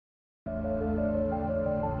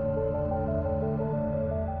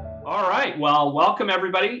right. Well, welcome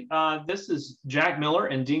everybody. This is Jack Miller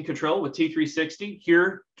and Dean Cottrill with T360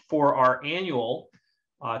 here for our annual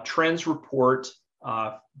Trends Report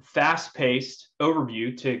fast-paced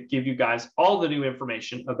overview to give you guys all the new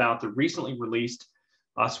information about the recently released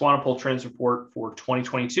Swanepoel Trends Report for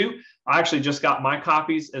 2022. I actually just got my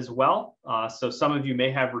copies as well. So some of you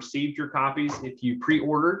may have received your copies if you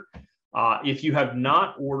pre-ordered. If you have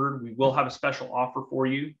not ordered, we will have a special offer for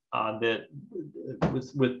you that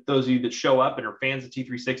with those of you that show up and are fans of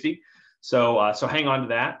T360. So hang on to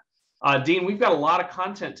that. Dean, we've got a lot of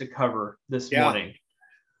content to cover this morning.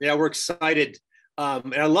 Yeah, we're excited.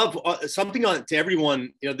 And I love something on to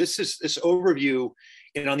everyone. You know, this overview,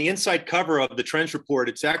 and on the inside cover of the Trends Report,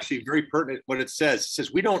 it's actually very pertinent what it says. It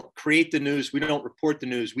says, we don't create the news, we don't report the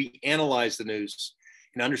news, we analyze the news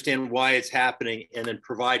and understand why it's happening and then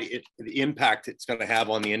provide it the impact it's going to have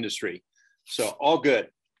on the industry. So all good.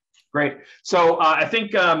 Great. So I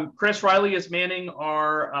think Chris Riley is manning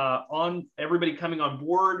our on everybody coming on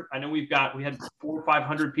board. I know we had 400 or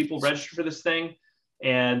 500 people registered for this thing,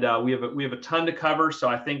 and we have a ton to cover. So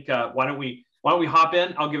I think why don't we hop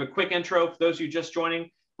in? I'll give a quick intro for those of you just joining.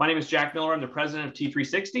 My name is Jack Miller. I'm the president of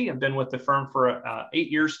T360. I've been with the firm for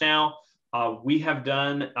 8 years now. We have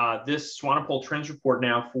done this Swanepoel Trends Report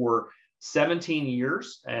now for 17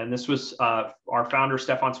 years. And this was our founder,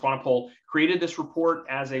 Stefan Swanepoel, created this report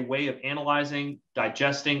as a way of analyzing,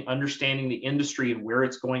 digesting, understanding the industry and where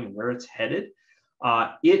it's going and where it's headed.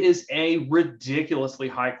 It is a ridiculously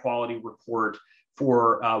high quality report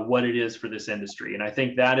for what it is for this industry. And I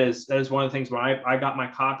think that is one of the things when I got my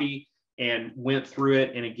copy and went through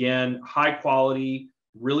it. And again, high quality,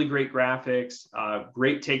 really great graphics,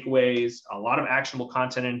 great takeaways, a lot of actionable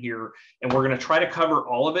content in here. And we're going to try to cover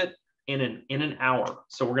all of it in an hour.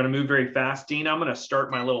 So we're going to move very fast. Dean, I'm going to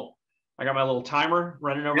start I got my little timer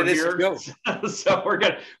running over here. So we're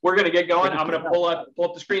gonna get going. I'm gonna pull up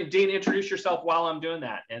the screen. Dean, introduce yourself while I'm doing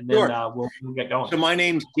that, and then we'll get going. So my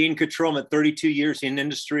name's Dean Cottrill. I'm at 32 years in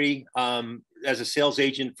industry as a sales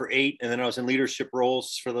agent for 8, and then I was in leadership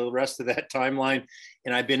roles for the rest of that timeline.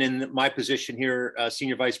 And I've been in my position here,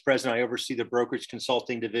 senior vice president. I oversee the brokerage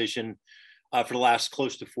consulting division for the last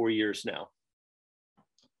close to 4 years now.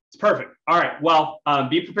 It's perfect. All right. Well,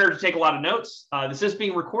 be prepared to take a lot of notes. This is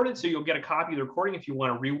being recorded, so you'll get a copy of the recording if you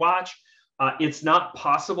want to rewatch. It's not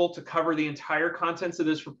possible to cover the entire contents of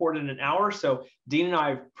this report in an hour. So Dean and I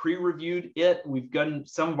have pre-reviewed it. We've gotten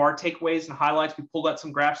some of our takeaways and highlights. We pulled out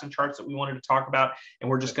some graphs and charts that we wanted to talk about, and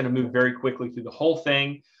we're just going to move very quickly through the whole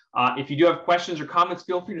thing. If you do have questions or comments,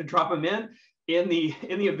 feel free to drop them in. In the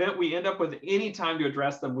event we end up with any time to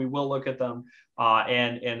address them, we will look at them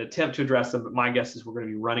and attempt to address them. But my guess is we're going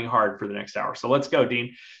to be running hard for the next hour. So let's go,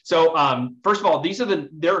 Dean. So first of all,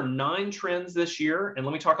 there are 9 trends this year. And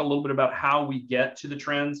let me talk a little bit about how we get to the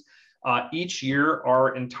trends. Each year,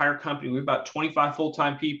 our entire company, we have about 25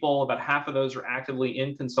 full-time people. About half of those are actively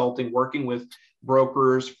in consulting, working with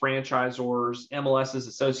brokers, franchisors, MLSs,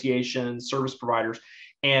 associations, service providers.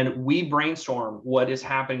 And we brainstorm what is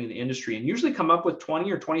happening in the industry and usually come up with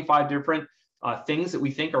 20 or 25 different things that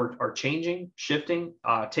we think are changing, shifting,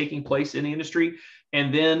 taking place in the industry.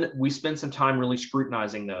 And then we spend some time really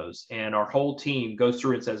scrutinizing those. And our whole team goes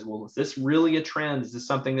through and says, well, is this really a trend? Is this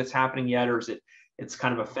something that's happening yet? Or is it's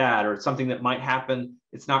kind of a fad, or it's something that might happen?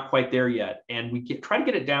 It's not quite there yet. And we try to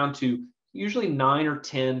get it down to usually 9 or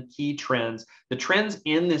 10 key trends. The trends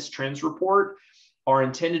in this trends report are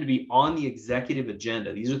intended to be on the executive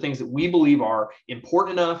agenda. These are things that we believe are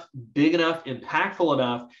important enough, big enough, impactful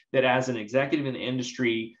enough that as an executive in the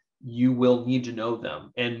industry, you will need to know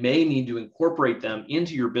them and may need to incorporate them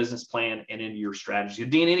into your business plan and into your strategy.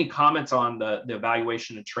 Dean, any comments on the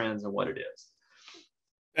evaluation of trends and what it is?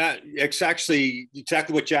 It's actually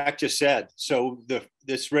exactly what Jack just said. So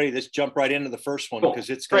let's jump right into the first one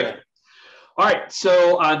because it's going to. All right,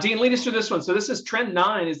 so Dean, lead us through this one. So this is trend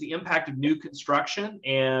 9 is the impact of new construction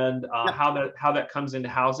and how that comes into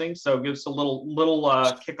housing. So give us a little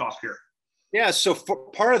kickoff here. Yeah, so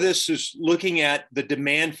part of this is looking at the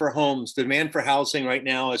demand for homes, the demand for housing right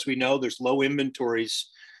now. As we know, there's low inventories.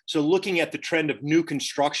 So looking at the trend of new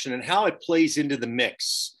construction and how it plays into the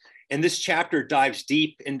mix. And this chapter dives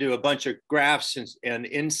deep into a bunch of graphs and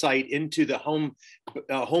insight into the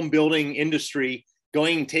home building industry,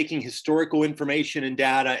 taking historical information and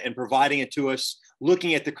data and providing it to us,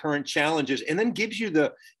 looking at the current challenges, and then gives you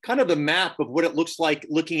the kind of the map of what it looks like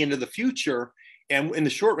looking into the future and in the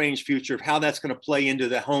short range future of how that's going to play into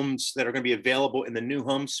the homes that are going to be available in the new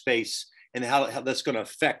home space and how that's going to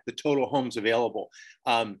affect the total homes available.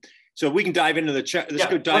 So we can dive into let's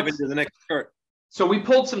go dive into the next chart. So we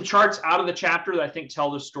pulled some charts out of the chapter that I think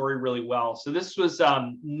tell the story really well. So this was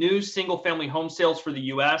new single-family home sales for the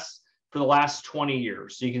U.S. for the last 20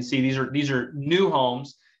 years. So you can see these are new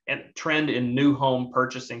homes and trend in new home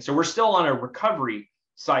purchasing. So we're still on a recovery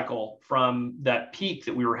cycle from that peak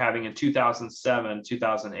that we were having in 2007,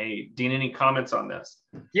 2008. Dean, any comments on this?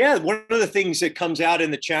 Yeah, one of the things that comes out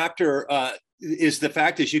in the chapter is the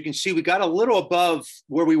fact, as you can see, we got a little above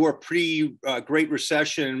where we were pre-Great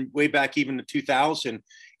Recession, way back even to 2000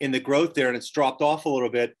 in the growth there, and it's dropped off a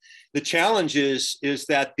little bit. The challenge is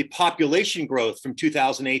that the population growth from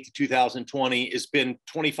 2008 to 2020 has been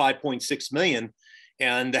 25.6 million,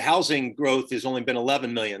 and the housing growth has only been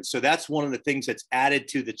 11 million. So that's one of the things that's added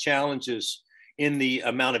to the challenges in the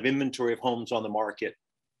amount of inventory of homes on the market.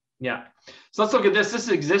 Yeah. So let's look at this. This is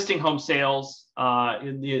existing home sales,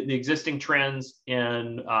 in the existing trends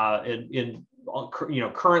in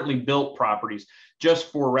currently built properties,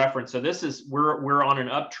 just for reference. So this is we're on an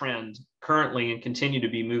uptrend currently and continue to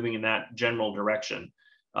be moving in that general direction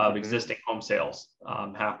of existing home sales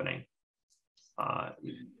happening.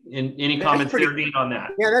 Any comments there, Dean, on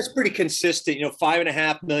that? Yeah, that's pretty consistent.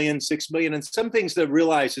 5.5 million, 6 million, and some things to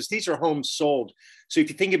realize is these are homes sold. So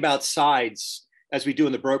if you think about sides, as we do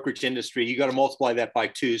in the brokerage industry, you got to multiply that by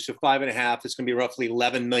 2. So 5.5 is going to be roughly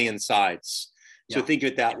 11 million sides. So yeah. Think of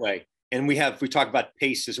it that way. And we talk about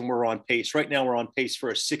paces, and we're on pace. Right now, we're on pace for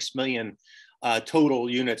a 6 million total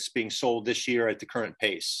units being sold this year at the current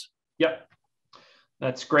pace. Yep.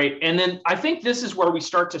 That's great. And then I think this is where we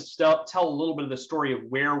start to tell a little bit of the story of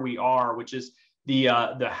where we are, which is the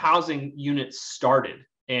housing units started.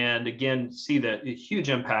 And again, see the huge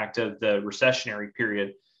impact of the recessionary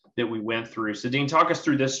period that we went through. So Dean, talk us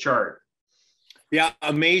through this chart. Yeah,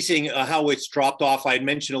 amazing how it's dropped off. I had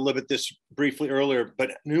mentioned a little bit this briefly earlier,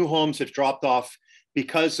 but new homes have dropped off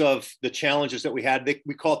because of the challenges that we had.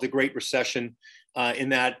 We call it the Great Recession in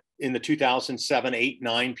the 2007, 8,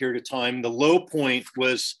 9 period of time. The low point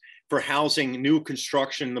was for housing, new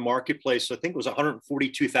construction in the marketplace. So I think it was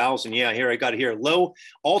 142,000. Yeah, here I got it here. Low,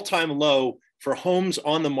 all-time low for homes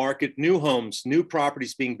on the market, new homes, new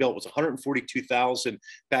properties being built was 142,000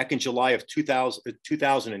 back in July of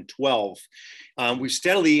 2012. We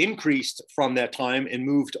steadily increased from that time and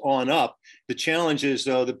moved on up. The challenge is,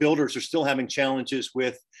 though, the builders are still having challenges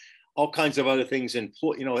with all kinds of other things, and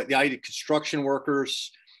the construction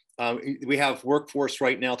workers. We have workforce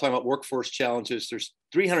right now, talking about workforce challenges. There's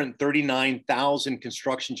 339,000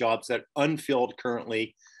 construction jobs that are unfilled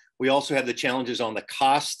currently. We also have the challenges on the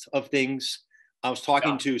cost of things. I was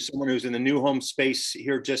talking to someone who's in the new home space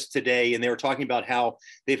here just today, and they were talking about how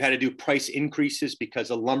they've had to do price increases because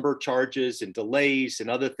of lumber charges and delays and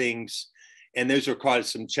other things. And those are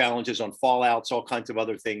causing some challenges on fallouts, all kinds of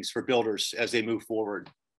other things for builders as they move forward.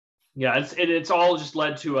 Yeah, it's all just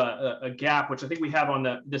led to a gap, which I think we have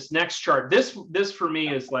on this next chart. This for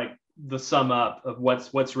me is like the sum up of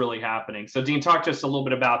what's really happening. So Dean, talk to us a little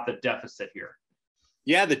bit about the deficit here.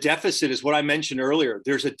 Yeah, the deficit is what I mentioned earlier.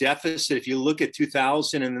 There's a deficit. If you look at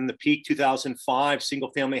 2000 and then the peak 2005 single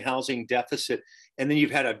family housing deficit, and then you've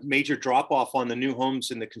had a major drop off on the new homes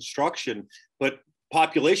and the construction, but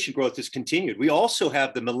population growth has continued. We also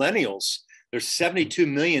have the millennials. There's 72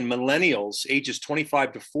 million millennials ages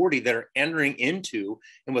 25 to 40 that are entering into,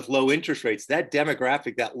 and with low interest rates, that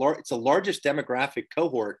demographic, it's the largest demographic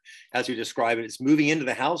cohort, as you describe it. It's moving into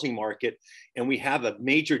the housing market, and we have a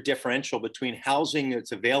major differential between housing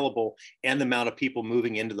that's available and the amount of people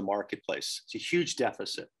moving into the marketplace. It's a huge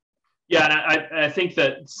deficit. Yeah, and I think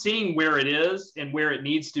that seeing where it is and where it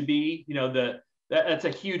needs to be, that's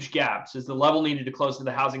a huge gap. So the level needed to close to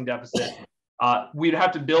the housing deficit. We'd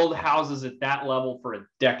have to build houses at that level for a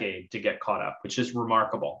decade to get caught up, which is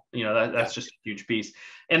remarkable. That's just a huge piece.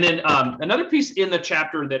 And then another piece in the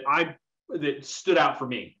chapter that stood out for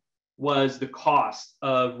me was the cost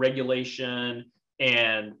of regulation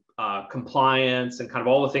and compliance and kind of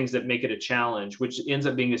all the things that make it a challenge, which ends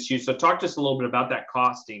up being this huge. So talk to us a little bit about that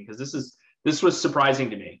costing, because this was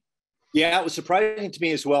surprising to me. Yeah, it was surprising to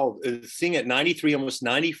me as well. Seeing at almost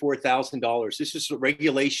 $94,000. This is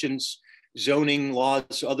regulations, zoning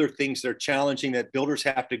laws, other things that are challenging that builders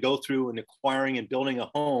have to go through in acquiring and building a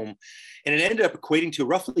home. And it ended up equating to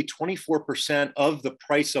roughly 24% of the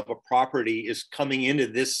price of a property is coming into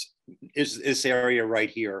this area right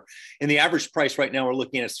here. And the average price right now we're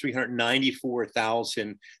looking at is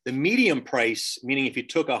 $394,000. The median price, meaning if you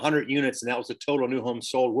took 100 units and that was the total new home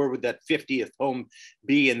sold, where would that 50th home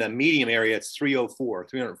be in the medium area? It's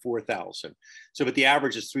 $304,000. So, but the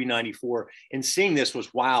average is $394,000. And seeing this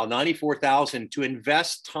was, wow, $94,000 to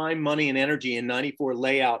invest time, money, and energy in 94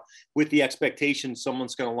 layout with the expectation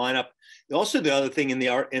someone's going to line up. Also, the other thing in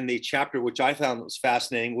the chapter, which I found was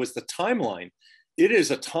fascinating, was the timeline. It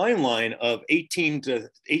is a timeline of 18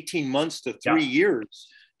 months to 3 years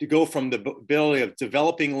to go from the ability of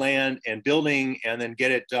developing land and building and then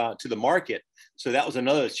get it to the market. So that was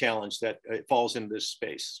another challenge that falls into this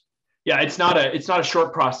space. Yeah, it's not a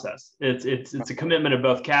short process. It's a commitment of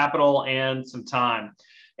both capital and some time.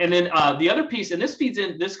 And then the other piece, and this feeds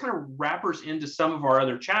in, this kind of wrappers into some of our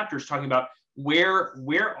other chapters talking about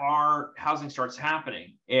where are housing starts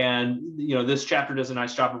happening. And this chapter does a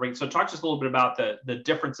nice job of breaking. So talk to us a little bit about the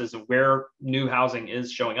differences of where new housing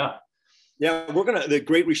is showing up. Yeah, the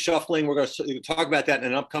great reshuffling, we're going to talk about that in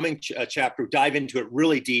an upcoming chapter, dive into it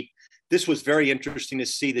really deep. This was very interesting to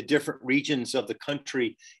see the different regions of the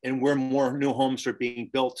country and where more new homes are being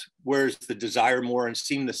built, where's the desire more, and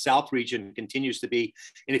seeing the South region continues to be.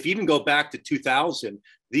 And if you even go back to 2000,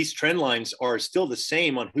 these trend lines are still the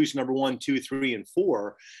same on who's number 1, 2, 3, and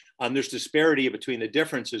 4. There's disparity between the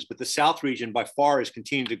differences, but the South region by far has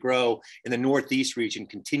continued to grow, and the Northeast region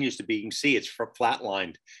continues to be. You can see it's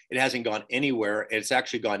flatlined. It hasn't gone anywhere. It's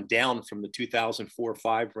actually gone down from the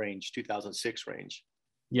 2004-5 range, 2006 range.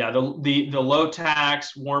 Yeah, the low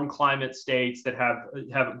tax, warm climate states that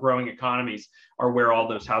have growing economies are where all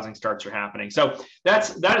those housing starts are happening. So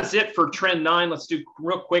that is it for Trend 9. Let's do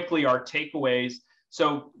real quickly our takeaways.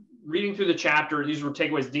 So reading through the chapter, these were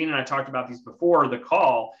takeaways. Dean and I talked about these before the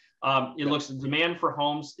call. It looks the demand for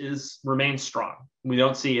homes remains strong. We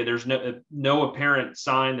don't see it. There's no apparent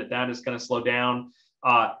sign that is going to slow down.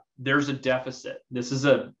 There's a deficit. This is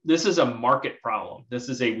a market problem.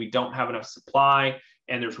 We don't have enough supply,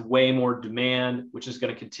 and there's way more demand, which is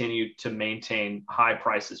going to continue to maintain high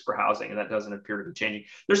prices for housing, and that doesn't appear to be changing.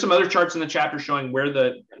 There's some other charts in the chapter showing where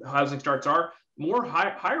the housing starts are. More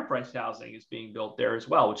higher priced housing is being built there as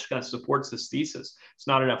well, which kind of supports this thesis. It's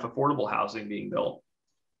not enough affordable housing being built.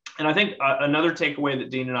 And I think another takeaway that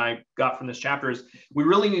Dean and I got from this chapter is we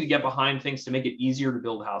really need to get behind things to make it easier to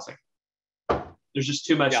build housing. There's just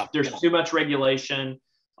too much. There's too much regulation.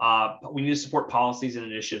 We need to support policies and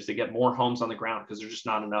initiatives to get more homes on the ground because there's just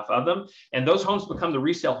not enough of them. And those homes become the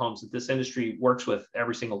resale homes that this industry works with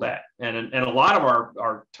every single day. And a lot of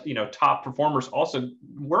our top performers also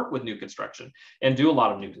work with new construction and do a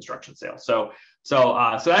lot of new construction sales. So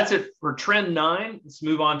that's it for Trend 9. Let's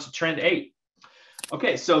move on to Trend 8.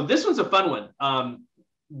 Okay, so this one's a fun one.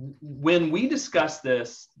 When we discussed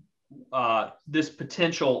this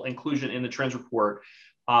potential inclusion in the Trends Report,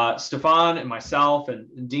 Stefan and myself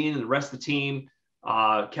and Dean and the rest of the team,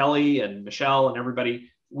 Kelly and Michelle and everybody,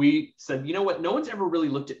 we said, you know what, no one's ever really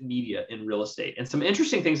looked at media in real estate. And some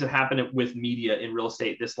interesting things that happened with media in real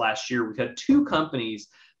estate this last year. We've had 2 companies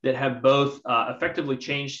that have both effectively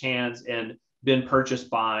changed hands and been purchased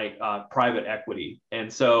by private equity. And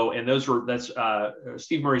that's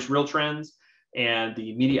Steve Murray's Real Trends and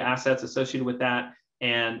the media assets associated with that.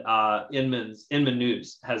 And Inman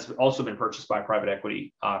News has also been purchased by private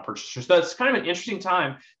equity purchasers. So it's kind of an interesting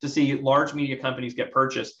time to see large media companies get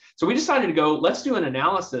purchased. So we decided to let's do an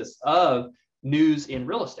analysis of news in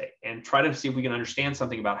real estate and try to see if we can understand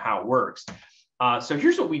something about how it works. So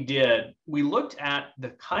here's what we did. We looked at the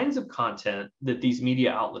kinds of content that these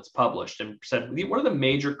media outlets published and said, what are the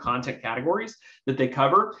major content categories that they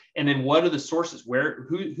cover? And then what are the sources?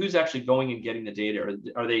 Who's actually going and getting the data?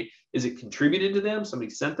 Is it contributed to them? Somebody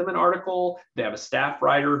sent them an article. They have a staff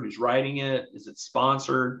writer who's writing it. Is it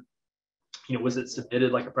sponsored? Was it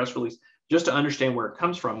submitted like a press release? Just to understand where it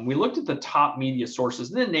comes from. We looked at the top media sources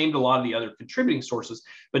and then named a lot of the other contributing sources.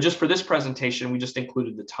 But just for this presentation, we just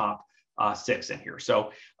included the top 6 in here.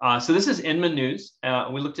 So this is Inman News.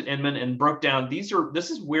 We looked at Inman and broke down.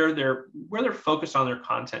 This is where they're focused on their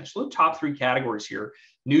content. So the top 3 categories here: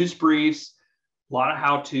 news briefs, a lot of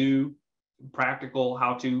how-to, practical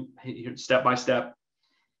how-to, step by step,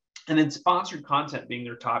 and then sponsored content being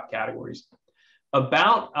their top categories.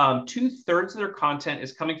 About 2/3 of their content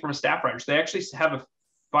is coming from a staff writer. So they actually have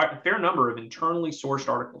a fair number of internally sourced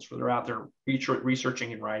articles where they're out there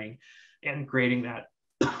researching and writing and creating that.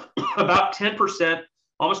 About 10%,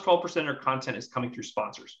 almost 12% of their content is coming through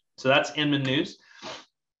sponsors. So that's Inman News.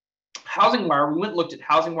 Housing Wire, we went and looked at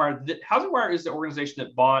Housing Wire. Housing Wire is the organization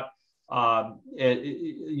that bought,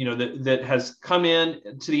 that has come in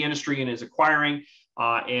to the industry and is acquiring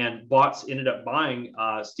and ended up buying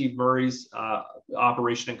Steve Murray's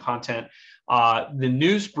operation and content. The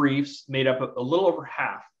news briefs made up a little over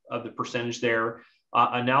half of the percentage there.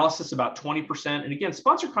 Analysis about 20%. And again,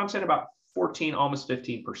 sponsored content about 14, almost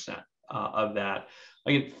 15% of that.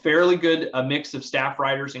 Again, fairly good a mix of staff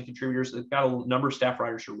writers and contributors. They've got a number of staff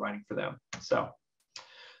writers who are writing for them. So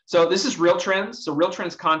So this is Real Trends. So Real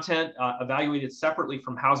Trends content evaluated separately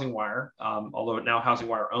from Housing Wire, although now Housing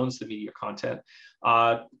Wire owns the media content.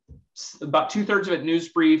 About 2/3 of it news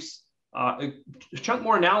briefs, a chunk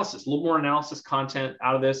more analysis, a little more analysis content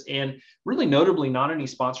out of this, and really notably not any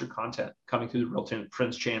sponsored content coming through the Real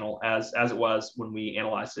Trends channel as it was when we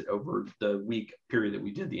analyzed it over the week period that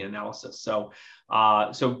we did the analysis. So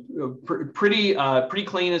pretty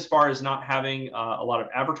clean as far as not having a lot of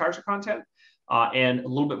advertiser content. And a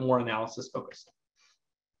little bit more analysis focused.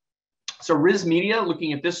 So Riz Media,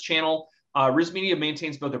 looking at this channel, Riz Media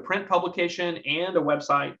maintains both a print publication and a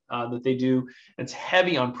website that they do. It's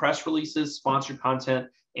heavy on press releases, sponsored content,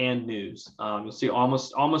 and news. You'll see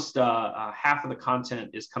almost half of the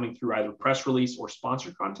content is coming through either press release or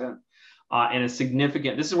sponsored content. And this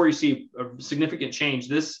is where you see a significant change.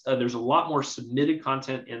 There's a lot more submitted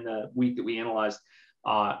content in the week that we analyzed.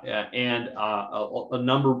 And a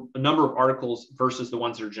number of articles versus the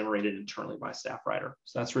ones that are generated internally by a staff writer.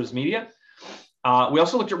 So that's Riz Media. We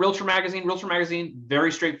also looked at Realtor Magazine. Realtor Magazine,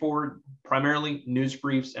 very straightforward, primarily news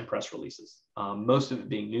briefs and press releases. Most of it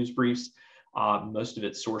being news briefs, most of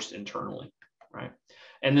it sourced internally, right?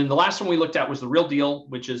 And then the last one we looked at was The Real Deal,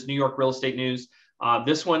 which is New York real estate news.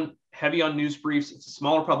 This one, heavy on news briefs. It's a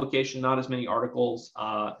smaller publication, not as many articles,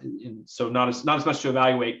 so not as much to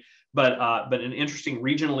evaluate. But an interesting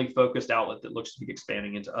regionally focused outlet that looks to be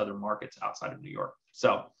expanding into other markets outside of New York.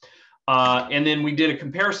 So, and then we did a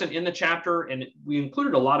comparison in the chapter, and we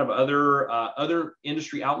included a lot of other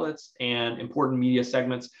industry outlets and important media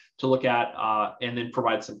segments to look at, and then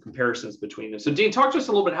provide some comparisons between them. So, Dean, talk to us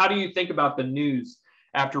a little bit. How do you think about the news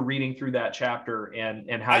after reading through that chapter,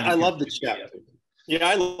 and how you? I love this chapter. Yeah,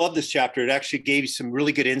 I love this chapter. It actually gave some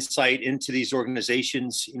really good insight into these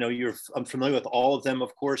organizations. You know, I'm familiar with all of them,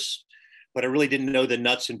 of course, but I really didn't know the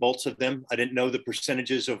nuts and bolts of them. I didn't know the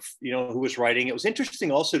percentages of, who was writing. It was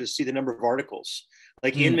interesting also to see the number of articles.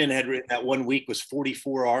 Like Inman had written that one week was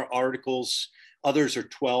 44 articles. Others are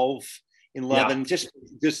 12, 11, yeah.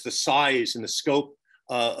 Just the size and the scope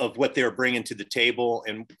of what they're bringing to the table.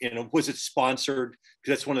 And, was it sponsored?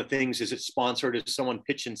 Because that's one of the things. Is it sponsored? Is someone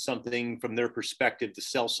pitching something from their perspective to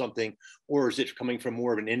sell something? Or is it coming from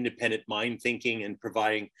more of an independent mind thinking and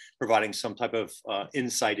providing some type of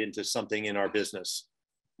insight into something in our business?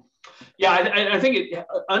 Yeah, I think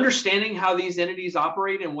understanding how these entities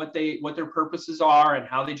operate and what their purposes are and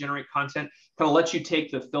how they generate content kind of lets you take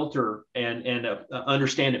the filter and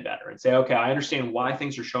understand it better and say, okay, I understand why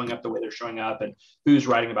things are showing up the way they're showing up and who's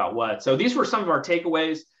writing about what. So these were some of our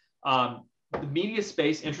takeaways. The media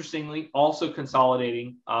space, interestingly, also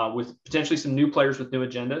consolidating with potentially some new players with new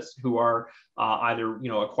agendas who are either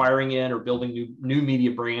acquiring in or building new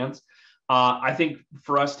media brands. I think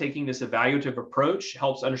for us, taking this evaluative approach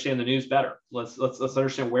helps understand the news better. Let's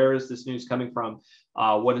understand, where is this news coming from?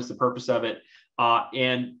 What is the purpose of it?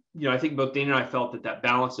 And I think both Dana and I felt that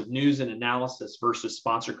balance of news and analysis versus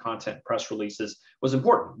sponsored content press releases was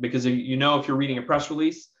important, because if you're reading a press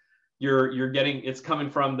release, you're getting, it's coming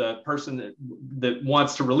from the person that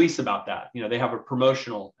wants to release about that. They have a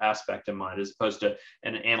promotional aspect in mind as opposed to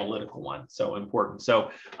an analytical one. So important. So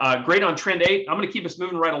great on Trend 8. I'm going to keep us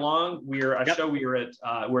moving right along. We're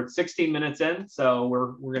at 16 minutes in, so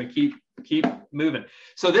we're going to keep moving.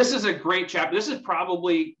 So this is a great chapter. This is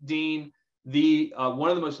probably, Dean, the one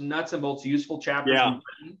of the most nuts and bolts useful chapters we've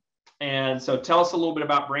written. And so tell us a little bit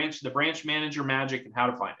about the branch manager magic and how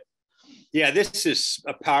to find it. Yeah, this is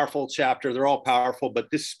a powerful chapter. They're all powerful, but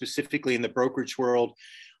this specifically in the brokerage world,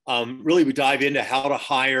 really we dive into how to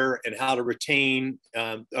hire and how to retain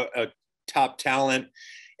a top talent.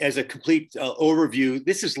 As a complete overview,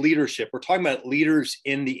 this is leadership. We're talking about leaders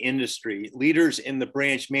in the industry, leaders in the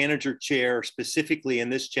branch manager chair, specifically in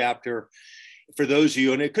this chapter. For those of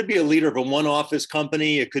you, and it could be a leader of a one office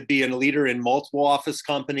company, it could be a leader in multiple office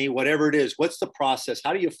company, whatever it is. What's the process?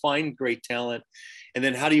 How do you find great talent? And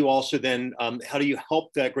then how do you also how do you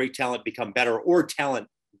help that great talent become better, or talent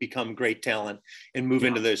become great talent, and move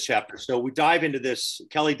into those chapters? So we dive into this.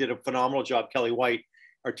 Kelly did a phenomenal job, Kelly White,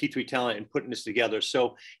 our T3 talent, in putting this together.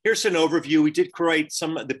 So here's an overview. We did create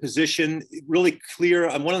some of the position really clear.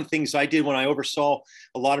 And one of the things I did when I oversaw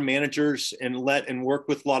a lot of managers and worked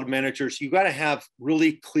with a lot of managers, you got to have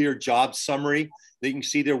really clear job summary that you can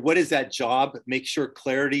see there. What is that job? Make sure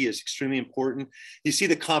clarity is extremely important. You see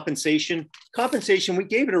the compensation. Compensation, we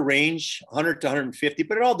gave it a range, 100 to 150,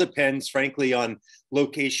 but it all depends, frankly, on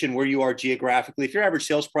location, where you are geographically. If your average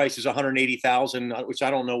sales price is 180,000, which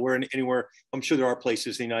I don't know where anywhere, I'm sure there are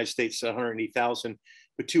places in the United States at 180,000,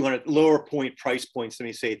 but 200 lower price points, let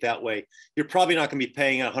me say it that way. You're probably not going to be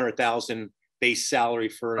paying 100,000 base salary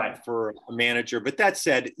for a manager. But that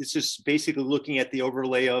said, it's just basically looking at the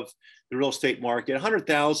overlay of the real estate market.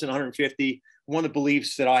 100,000, 150. One of the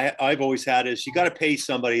beliefs that I've always had is you got to pay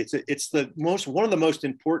somebody. It's one of the most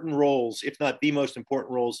important roles, if not the most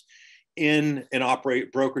important roles, in an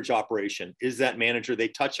brokerage operation is that manager. They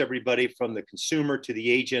touch everybody from the consumer to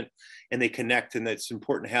the agent, and they connect. And it's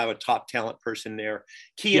important to have a top talent person there.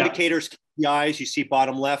 Key indicators, KPIs, you see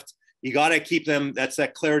bottom left. You got to keep them. That's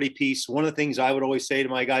that clarity piece. One of the things I would always say to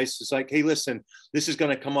my guys is like, hey, listen, this is going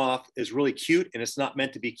to come off as really cute, and it's not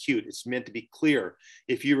meant to be cute. It's meant to be clear.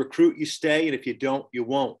 If you recruit, you stay. And if you don't, you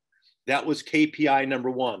won't. That was KPI number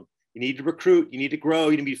one. You need to recruit, you need to grow,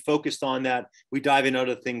 you need to be focused on that. We dive into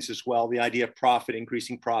other things as well. The idea of profit,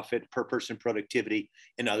 increasing profit, per person productivity,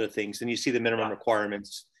 and other things. And you see the minimum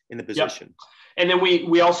requirements in the position. And then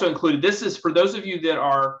we also included, this is for those of you that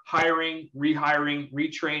are hiring, rehiring,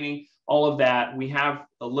 retraining, all of that. We have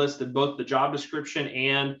a list of both the job description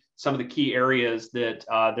and some of the key areas that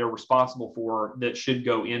they're responsible for that should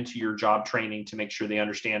go into your job training to make sure they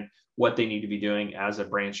understand what they need to be doing as a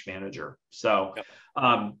branch manager. So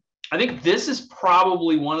I think this is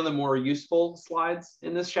probably one of the more useful slides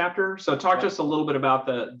in this chapter. So talk to us a little bit about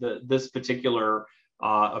this particular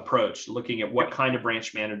approach, looking at what kind of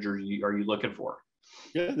branch manager are you looking for?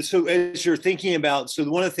 Yeah. So as you're thinking about, so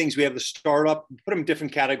one of the things we have the startup, put them in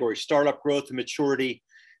different categories: startup, growth, and maturity,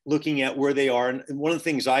 looking at where they are. And one of the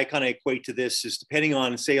things I kind of equate to this is, depending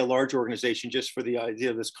on, say, a large organization, just for the idea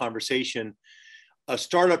of this conversation, a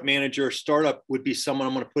startup manager, startup would be someone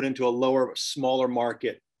I'm going to put into a smaller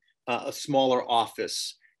market, a smaller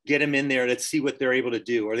office, get them in there. Let's see what they're able to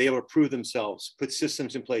do. Are they able to prove themselves, put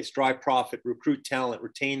systems in place, drive profit, recruit talent,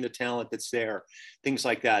 retain the talent that's there, things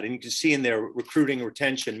like that. And you can see in there recruiting,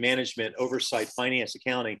 retention, management, oversight, finance,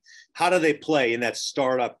 accounting. How do they play in that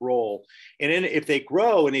startup role? And then if they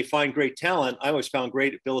grow and they find great talent, I always found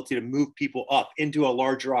great ability to move people up into a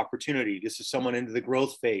larger opportunity. This is someone into the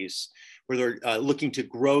growth phase, where they're looking to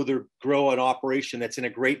grow an operation that's in a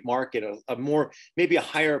great market, maybe a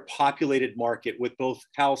higher populated market with both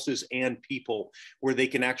houses and people, where they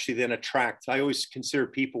can actually then attract. I always consider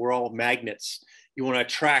people, we're all magnets. You want to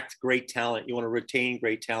attract great talent. You want to retain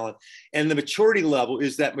great talent. And the maturity level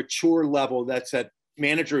is that mature level. That's that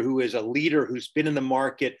manager who is a leader, who's been in the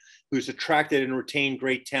market, who's attracted and retained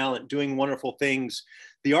great talent, doing wonderful things.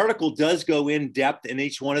 The article does go in depth in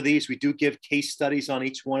each one of these. We do give case studies on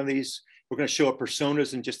each one of these. We're going to show up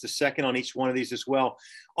personas in just a second on each one of these as well.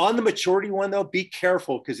 On the maturity one, though, be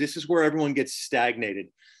careful, because this is where everyone gets stagnated.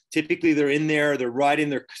 Typically, they're in there, they're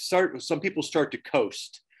riding some people start to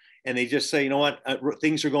coast, and they just say, you know what,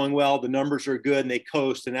 things are going well, the numbers are good, and they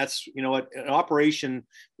coast. And that's, you know what, an operation,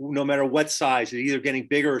 no matter what size, it's either getting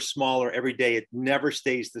bigger or smaller every day. It never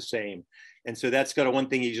stays the same. And so that's one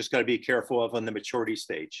thing you just got to be careful of on the maturity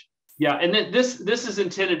stage. Yeah, and then this is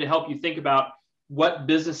intended to help you think about what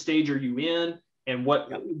business stage are you in, and what,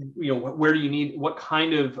 where do you need, what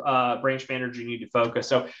kind of branch manager you need to focus.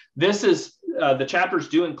 So this is, the chapters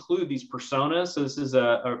do include these personas. So this is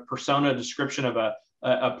a persona description of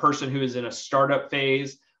a person who is in a startup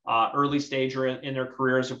phase, early stage or in their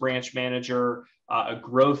career as a branch manager, a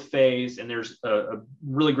growth phase. And there's a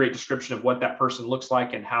really great description of what that person looks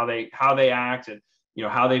like and how they act, and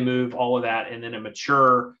how they move, all of that. And then a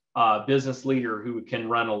mature business leader who can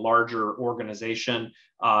run a larger organization,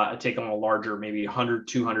 take on a larger, maybe 100,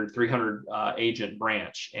 200, 300 agent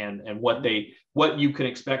branch, and what you can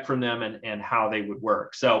expect from them, and how they would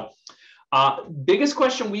work. So biggest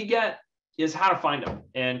question we get is how to find them.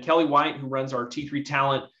 And Kelly White, who runs our T3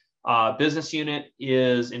 Talent business unit,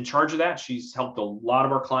 is in charge of that. She's helped a lot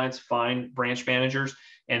of our clients find branch managers.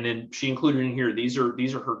 And then she included in here, these are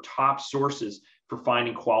her top sources for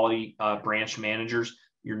finding quality branch managers.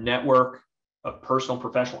 Your network of personal and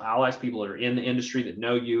professional allies, people that are in the industry that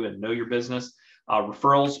know you and know your business,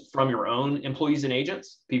 referrals from your own employees and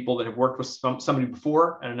agents, people that have worked with somebody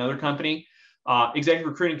before at another company, executive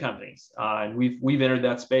recruiting companies. And we've entered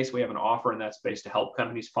that space. We have an offer in that space to help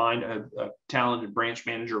companies find a talented branch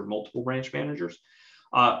manager or multiple branch managers.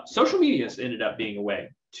 Social media has ended up being a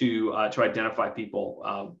way to identify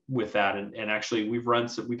people with that. And actually,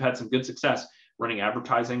 we've had some good success running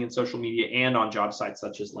advertising in social media and on job sites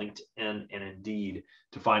such as LinkedIn and Indeed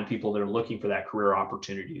to find people that are looking for that career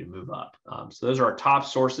opportunity to move up. So those are our top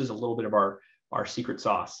sources, a little bit of our secret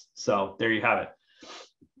sauce. So there you have it.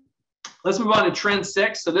 Let's move on to trend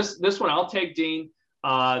 6. So this one I'll take, Dean.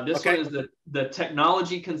 This one is the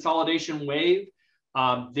technology consolidation wave.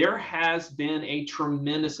 There has been a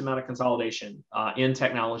tremendous amount of consolidation in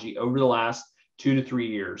technology over the last 2 to 3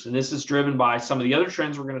 years. And this is driven by some of the other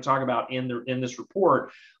trends we're going to talk about in this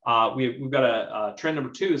report. We've got a trend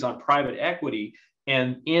number 2 is on private equity.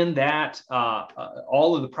 And in that,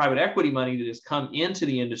 all of the private equity money that has come into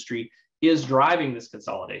the industry is driving this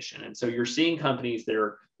consolidation. And so you're seeing companies that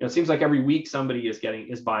are, it seems like every week somebody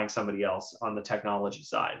is buying somebody else on the technology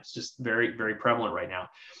side. It's just very, very prevalent right now.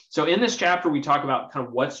 So in this chapter, we talk about kind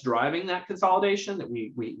of what's driving that consolidation, that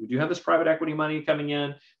we do have this private equity money coming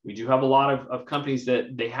in. We do have a lot of companies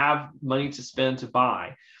that they have money to spend to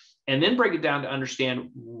buy. And then break it down to understand,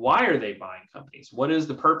 why are they buying companies? What is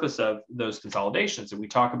the purpose of those consolidations? And we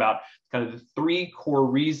talk about kind of the 3 core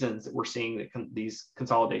reasons that we're seeing that these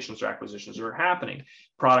consolidations or acquisitions are happening: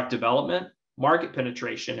 product development, market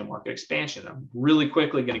penetration, and market expansion. I'm really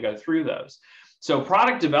quickly going to go through those. So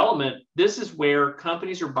product development, this is where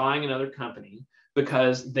companies are buying another company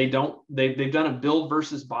because they've done a build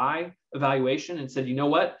versus buy evaluation and said, you know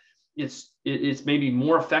what? It's maybe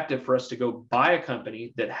more effective for us to go buy a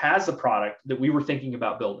company that has a product that we were thinking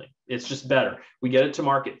about building. It's just better. We get it to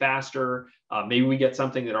market faster. Maybe we get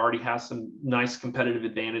something that already has some nice competitive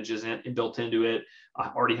advantages built into it,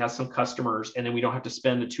 already has some customers, and then we don't have to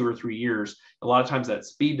spend the 2 or 3 years. A lot of times that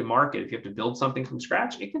speed to market, if you have to build something from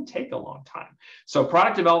scratch, it can take a long time. So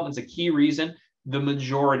product development is a key reason. The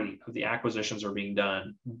majority of the acquisitions are being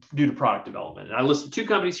done due to product development. And I listed 2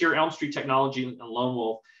 companies here, Elm Street Technology and Lone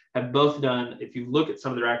Wolf, have both done, if you look at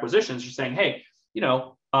some of their acquisitions, you're saying, hey,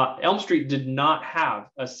 Elm Street did not have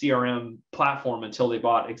a CRM platform until they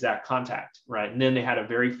bought Exact Contact, right? And then they had a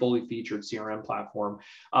very fully featured CRM platform.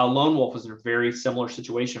 Lone Wolf was in a very similar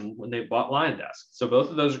situation when they bought LionDesk. So both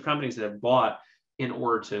of those are companies that have bought in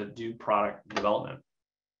order to do product development.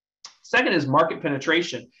 Second is market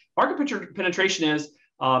penetration. Market penetration is,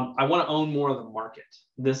 I want to own more of the market.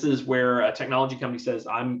 This is where a technology company says,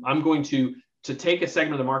 I'm going to take a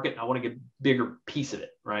segment of the market, and I want to get a bigger piece of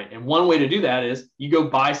it, right? And one way to do that is you go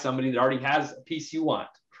buy somebody that already has a piece you want,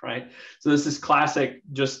 right? So this is classic,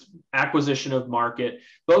 just acquisition of market.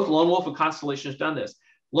 Both Lone Wolf and Constellation have done this.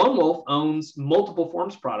 Lone Wolf owns multiple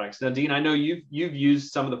Forms products. Now, Dean, I know you've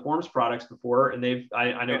used some of the Forms products before, and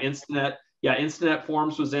I know Instinet. Yeah, Instinet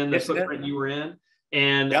Forms was in the footprint you were in,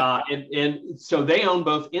 and so they own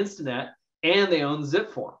both Instinet and they own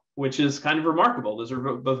ZipForm, which is kind of remarkable. Those are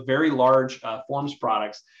both very large Forms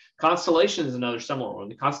products. Constellation is another similar one.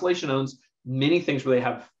 The Constellation owns many things where they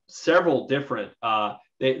have several different,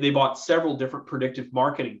 they bought several different predictive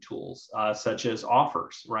marketing tools, such as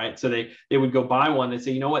offers, right? So they would go buy one and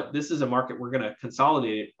say, you know what, this is a market, we're going to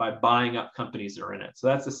consolidate it by buying up companies that are in it. So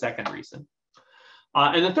that's the second reason.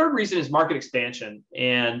 And the third reason is market expansion.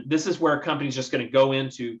 And this is where a company's just going to go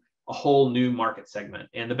into a whole new market segment.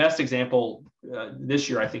 And the best example this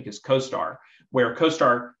year, I think, is CoStar, where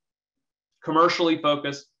CoStar, commercially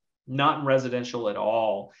focused, not in residential at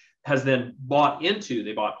all, has then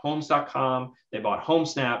they bought homes.com, they bought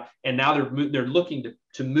HomeSnap, and now they're looking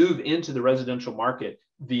to move into the residential market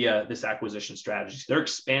via this acquisition strategy. So they're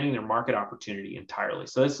expanding their market opportunity entirely.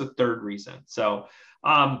 So that's the third reason. So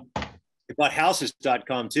they bought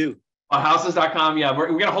houses.com too. Houses.com, yeah,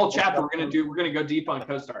 we got a whole chapter we're going to go deep on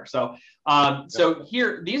CoStar. So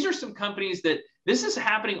here, these are some companies that this is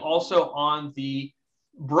happening also on the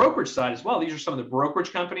brokerage side as well. These are some of the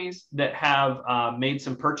brokerage companies that have made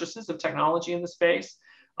some purchases of technology in the space,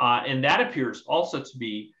 and that appears also to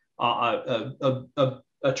be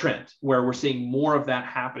a trend where we're seeing more of that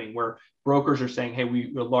happening, where brokers are saying,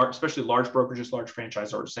 hey, especially large brokerages, large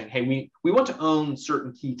franchisors are saying, hey, we want to own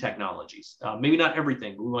certain key technologies. Maybe not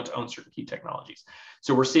everything, but we want to own certain key technologies.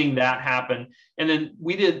 So we're seeing that happen. And then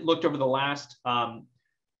we looked over the last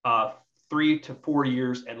 3 to 4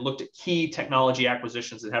 years and looked at key technology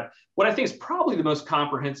acquisitions that have what I think is probably the most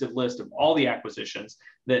comprehensive list of all the acquisitions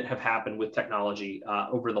that have happened with technology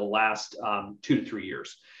over the last 2 to 3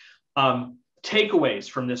 years. Takeaways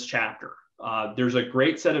from this chapter. There's a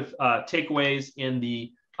great set of takeaways in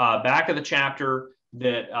the back of the chapter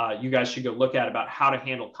that you guys should go look at about how to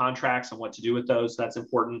handle contracts and what to do with those. That's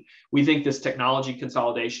important. We think this technology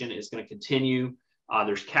consolidation is going to continue.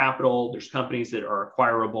 There's capital, there's companies that are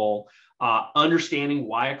acquirable. Understanding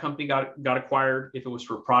why a company got acquired, if it was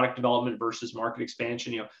for product development versus market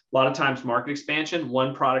expansion. A lot of times market expansion,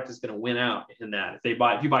 one product is going to win out in that.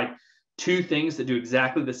 If you buy 2 things that do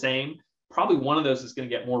exactly the same, probably one of those is going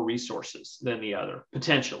to get more resources than the other,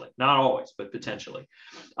 potentially. Not always, but potentially.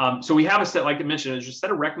 So we have a set, like I mentioned, there's a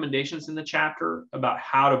set of recommendations in the chapter about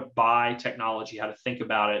how to buy technology, how to think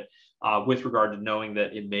about it with regard to knowing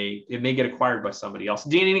that it may get acquired by somebody else.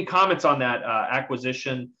 Dean, any comments on that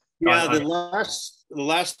acquisition Yeah, the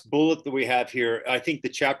last bullet that we have here, I think the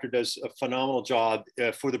chapter does a phenomenal job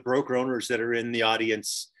for the broker owners that are in the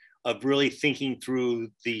audience of really thinking through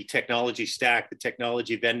the technology stack, the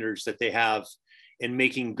technology vendors that they have, and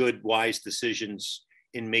making good, wise decisions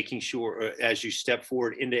in making sure as you step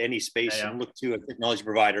forward into any space and look to a technology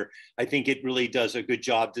provider. I think it really does a good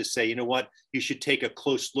job to say, you know what, you should take a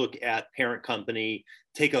close look at parent company,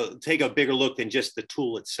 take a bigger look than just the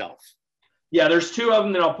tool itself. Yeah, there's two of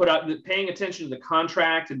them that I'll put out, paying attention to the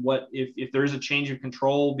contract and what if there is a change of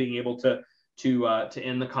control, being able to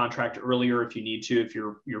end the contract earlier if you need to, if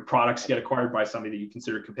your products get acquired by somebody that you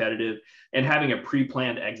consider competitive, and having a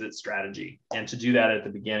pre-planned exit strategy. And to do that at the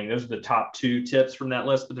beginning, those are the top two tips from that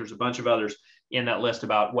list, but there's a bunch of others in that list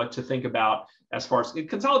about what to think about as far as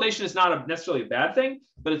consolidation is not necessarily a bad thing,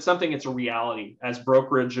 but it's something, it's a reality as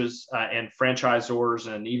brokerages and franchisors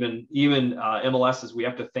and even MLSs. We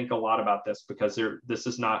have to think a lot about this because this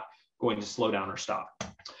is not going to slow down or stop.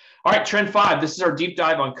 All right, trend 5. This is our deep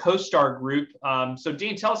dive on CoStar Group. So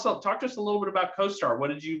Dean, talk to us a little bit about CoStar. What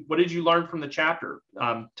did you learn from the chapter?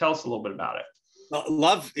 Tell us a little bit about it.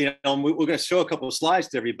 Love, we're going to show a couple of slides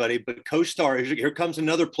to everybody, but CoStar, here comes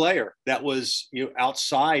another player that was,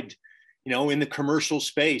 outside, in the commercial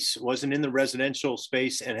space, wasn't in the residential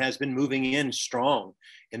space, and has been moving in strong.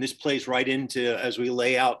 And this plays right into, as we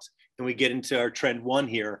lay out and we get into our trend 1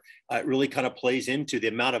 here, it really kind of plays into the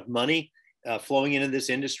amount of money flowing into this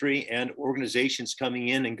industry and organizations coming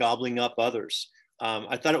in and gobbling up others.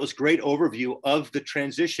 I thought it was a great overview of the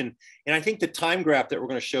transition. And I think the time graph that we're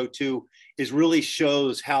going to show too really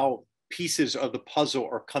shows how pieces of the puzzle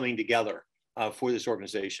are coming together for this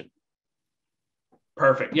organization.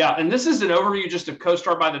 Perfect. Yeah. And this is an overview just of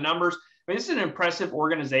CoStar by the numbers. I mean, this is an impressive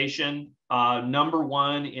organization, number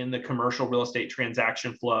 1 in the commercial real estate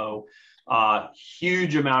transaction flow,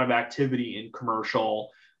 huge amount of activity in commercial.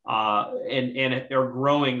 And they're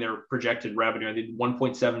growing their projected revenue. I think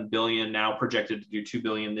 1.7 billion now, projected to do 2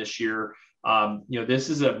 billion this year. This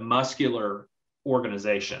is a muscular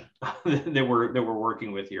organization that we're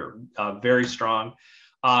working with here. Very strong.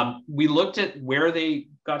 We looked at where they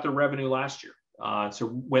got their revenue last year. So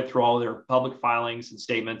went through all their public filings and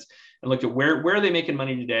statements and looked at where are they making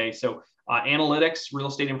money today. So analytics, real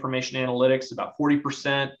estate information analytics, about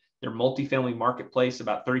 40%. Their multifamily marketplace,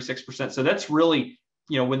 about 36%. So that's really,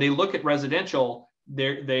 when they look at residential,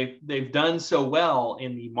 they've done so well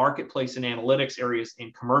in the marketplace and analytics areas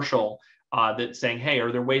in commercial that saying, hey,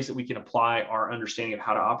 are there ways that we can apply our understanding of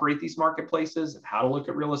how to operate these marketplaces and how to look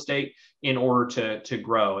at real estate in order to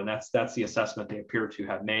grow? And that's the assessment they appear to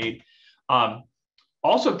have made.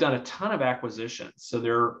 Also have done a ton of acquisitions. So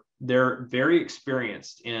they're very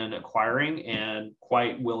experienced in acquiring and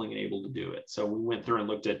quite willing and able to do it. So we went through and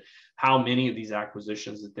looked at how many of these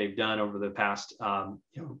acquisitions that they've done over the past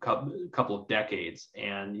couple of decades.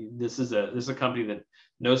 And this is a company that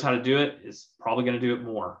knows how to do it, is probably going to do it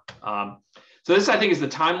more. So this, I think, is the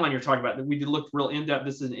timeline you're talking about. That we looked real in-depth.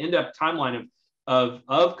 This is an in-depth timeline of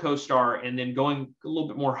CoStar, and then going a little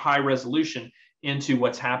bit more high resolution into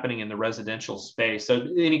what's happening in the residential space. So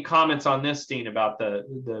any comments on this, Dean, about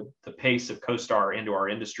the pace of CoStar into our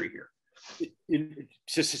industry here?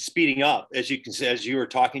 It's just speeding up. As you were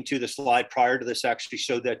talking to, the slide prior to this actually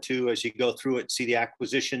showed that too. As you go through it, see the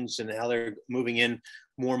acquisitions and how they're moving in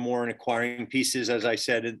more and more and acquiring pieces, as I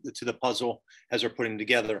said, to the puzzle as they're putting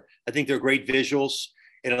together. I think they're great visuals.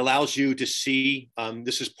 It allows you to see,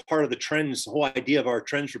 this is part of the trends. The whole idea of our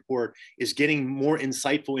trends report is getting more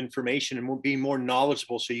insightful information and being more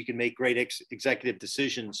knowledgeable so you can make great executive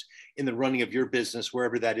decisions in the running of your business,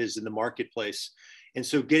 wherever that is in the marketplace. And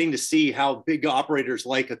so getting to see how big operators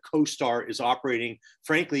like a CoStar is operating,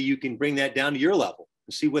 frankly, you can bring that down to your level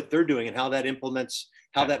and see what they're doing and how that implements,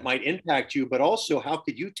 how that might impact you, but also how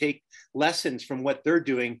could you take lessons from what they're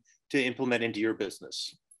doing to implement into your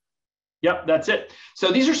business. Yep, that's it.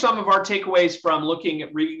 So these are some of our takeaways from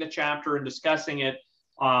reading the chapter and discussing it.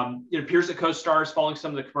 It appears that CoStar is following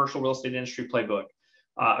some of the commercial real estate industry playbook,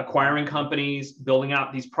 acquiring companies, building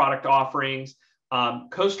out these product offerings.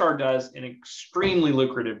 CoStar does an extremely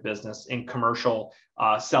lucrative business in commercial,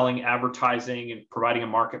 selling advertising and providing a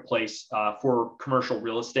marketplace for commercial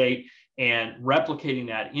real estate, and replicating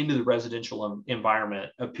that into the residential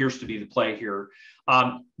environment appears to be the play here.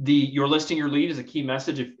 You're listing your lead is a key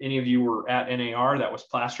message. If any of you were at NAR, that was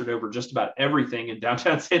plastered over just about everything in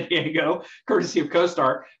downtown San Diego, courtesy of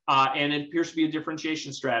CoStar. And it appears to be a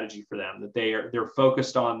differentiation strategy for them, that they're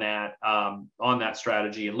focused on that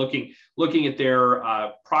strategy and looking at their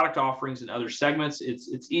product offerings and other segments.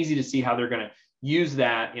 It's easy to see how they're going to use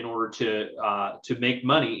that in order to make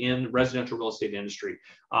money in residential real estate industry.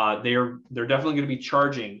 They're definitely going to be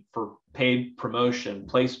charging for paid promotion,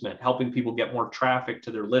 placement, helping people get more traffic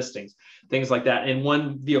to their listings, things like that, in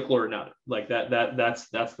one vehicle or another. Like that's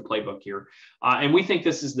the playbook here. And we think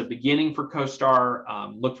this is the beginning for CoStar.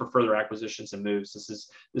 Look for further acquisitions and moves.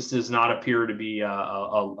 This does not appear to be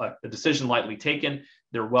a decision lightly taken.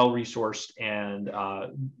 They're well resourced, and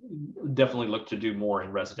definitely look to do more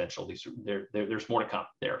in residential. There's more to come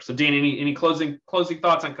there. So, Dan, any closing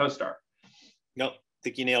thoughts on CoStar? Nope, I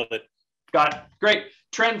think you nailed it. Got it. Great.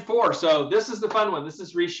 Trend 4. So this is the fun one. This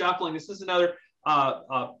is reshuffling. This is another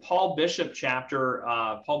Paul Bishop chapter.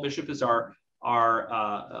 Paul Bishop is our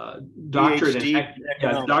doctorate in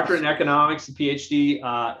economics, PhD,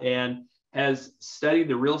 and has studied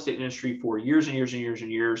the real estate industry for years and years and years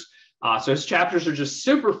and years. So his chapters are just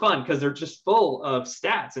super fun because they're just full of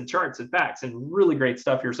stats and charts and facts and really great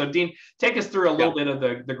stuff here. So Dean, take us through a little bit of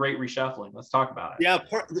the great reshuffling. Let's talk about it. Yeah,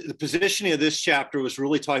 the positioning of this chapter was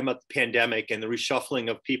really talking about the pandemic and the reshuffling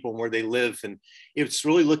of people and where they live. And it's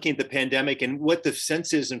really looking at the pandemic and what the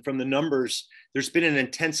sense is. And from the numbers, there's been an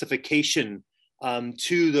intensification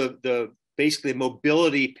to the basically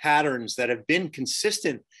mobility patterns that have been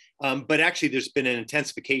consistent. But actually, there's been an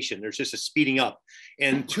intensification. There's just a speeding up.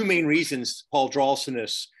 And two main reasons Paul draws on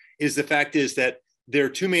this is the fact is that there are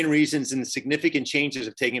two main reasons, and significant changes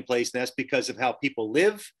have taken place. And that's because of how people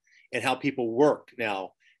live and how people work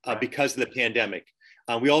now because of the pandemic.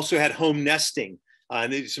 We also had home nesting.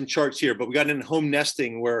 And there's some charts here, but we got in home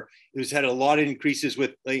nesting where it was had a lot of increases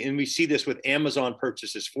with, and we see this with Amazon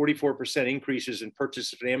purchases, 44% increases in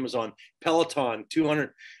purchases from Amazon, Peloton,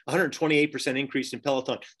 128% increase in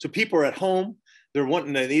Peloton. So people are at home, they're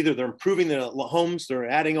wanting to either they're improving their homes, they're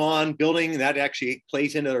adding on, building. That actually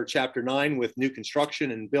plays into our chapter 9 with new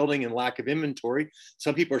construction and building and lack of inventory.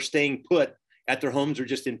 Some people are staying put at their homes or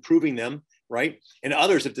just improving them, right? And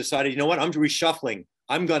others have decided, you know what, I'm reshuffling.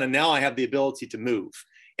 Now I have the ability to move.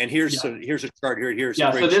 And here's a chart here.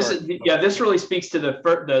 This really speaks to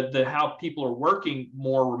the how people are working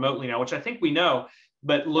more remotely now, which I think we know,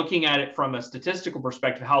 but looking at it from a statistical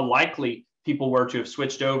perspective, how likely people were to have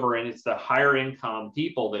switched over, and it's the higher income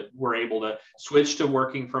people that were able to switch to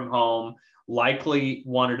working from home, likely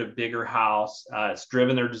wanted a bigger house. It's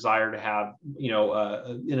driven their desire to have,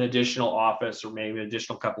 an additional office or maybe an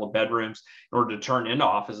additional couple of bedrooms in order to turn into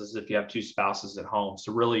offices if you have two spouses at home.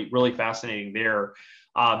 So really, really fascinating there.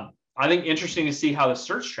 I think interesting to see how the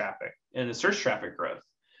search traffic growth.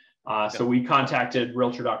 So we contacted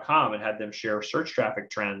Realtor.com and had them share search traffic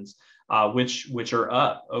trends, which are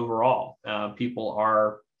up overall. People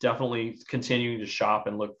are definitely continuing to shop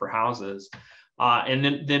and look for houses.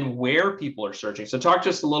 And then where people are searching. So talk to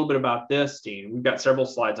us a little bit about this, Dean. We've got several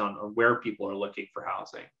slides on where people are looking for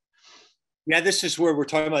housing. Yeah, this is where we're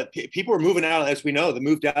talking about people are moving out, as we know, they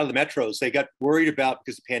moved out of the metros. They got worried about,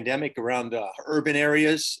 because of the pandemic, around urban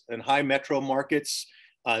areas and high metro markets.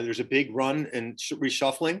 There's a big run and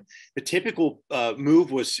reshuffling. The typical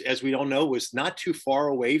move was, as we all know, was not too far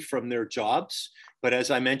away from their jobs. But as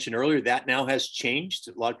I mentioned earlier, that now has changed.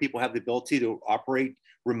 A lot of people have the ability to operate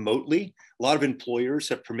remotely. A lot of employers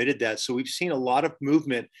have permitted that. So we've seen a lot of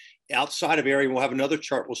movement outside of area. We'll have another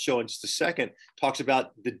chart we'll show in just a second, talks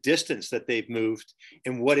about the distance that they've moved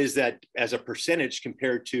and what is that as a percentage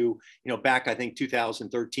compared to, back, I think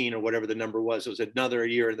 2013 or whatever the number was. It was another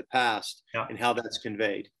year in the past, and how that's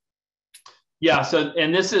conveyed. Yeah. So,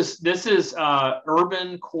 and this is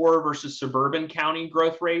urban core versus suburban county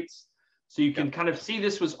growth rates. So you can kind of see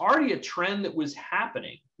this was already a trend that was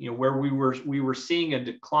happening, where we were seeing a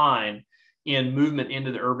decline in movement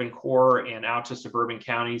into the urban core and out to suburban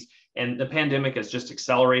counties. And the pandemic has just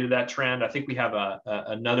accelerated that trend. I think we have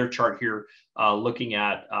another chart here looking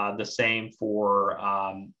at the same for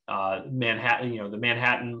Manhattan, the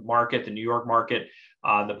Manhattan market, the New York market,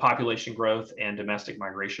 the population growth and domestic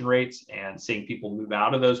migration rates, and seeing people move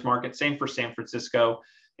out of those markets. Same for San Francisco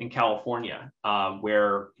in California,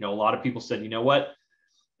 where a lot of people said, you know what,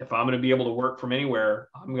 if I'm going to be able to work from anywhere,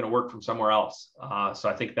 I'm going to work from somewhere else. So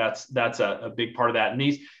I think that's a big part of that. And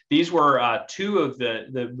these were two of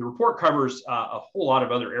the report covers a whole lot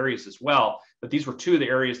of other areas as well, but these were two of the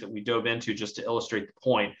areas that we dove into just to illustrate the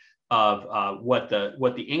point of what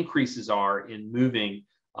the increases are in moving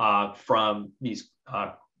from these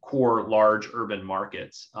core large urban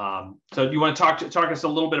markets. So do you want to talk to us a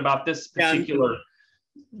little bit about this particular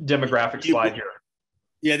demographic slide here?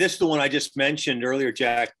 Yeah, this is the one I just mentioned earlier,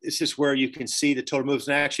 Jack. This is where you can see the total moves.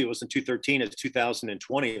 And actually, it wasn't 213, it's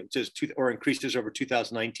 2020. It just or increases over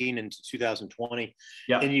 2019 into 2020.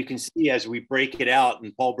 Yeah. And you can see as we break it out,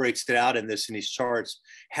 and Paul breaks it out in these charts,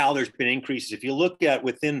 how there's been increases. If you look at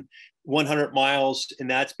within 100 miles, and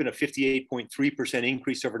that's been a 58.3%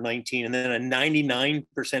 increase over 19, and then a 99%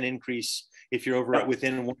 increase if you're over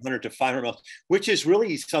within 100 to 500 miles, which is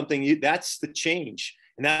really something, that's the change.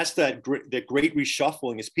 And that's the great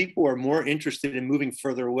reshuffling is people are more interested in moving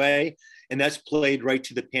further away. And that's played right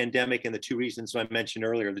to the pandemic and the two reasons I mentioned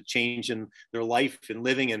earlier, the change in their life and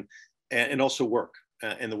living and also work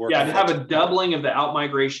and the work. Yeah, to have a doubling of the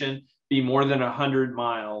out-migration be more than 100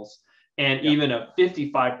 miles and even a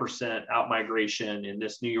 55% out-migration in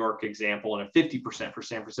this New York example and a 50% for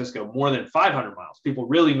San Francisco, more than 500 miles. People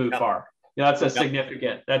really move far. Yeah, that's a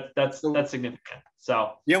significant. That's significant.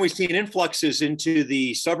 So yeah, we've seen influxes into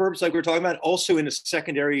the suburbs, like we were talking about, also into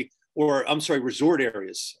secondary resort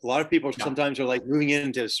areas. A lot of people sometimes are like moving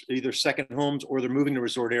into either second homes or they're moving to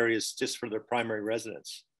resort areas just for their primary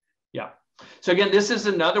residence. Yeah. So again, this is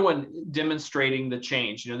another one demonstrating the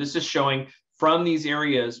change. This is showing from these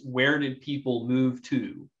areas, where did people move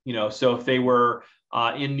to? So if they were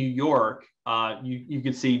in New York, you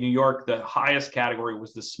could see New York, the highest category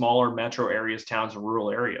was the smaller metro areas, towns, and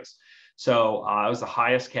rural areas. So it was the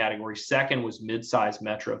highest category. Second was mid-sized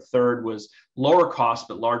metro. Third was lower cost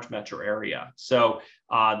but large metro area. So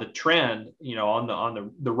the trend,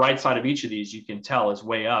 on the right side of each of these, you can tell is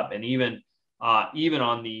way up. And even on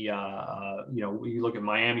the you look at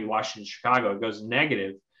Miami, Washington, Chicago, it goes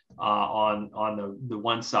negative on the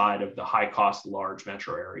one side of the high cost large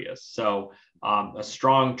metro areas. So a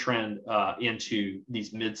strong trend into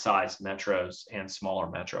these mid-sized metros and smaller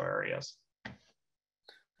metro areas.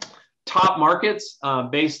 Top markets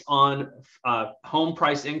based on home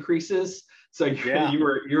price increases. So you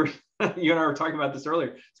and I were talking about this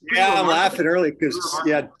earlier. Yeah, I'm laughing early because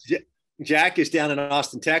Jack is down in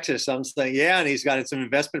Austin, Texas. I'm saying, and he's got some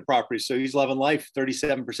investment properties, so he's loving life.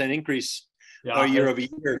 37% increase year over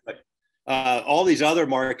year. But all these other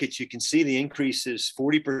markets, you can see the increases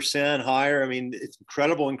 40% higher. I mean, it's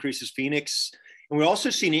incredible increases. Phoenix. And we also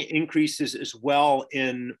see increases as well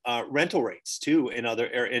in rental rates too in other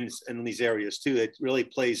in these areas too. It really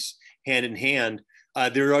plays hand in hand.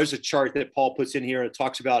 There is a chart that Paul puts in here that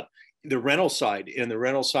talks about the rental side. And the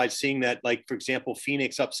rental side, seeing that, like for example,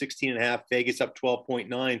 Phoenix up 16.5, Vegas up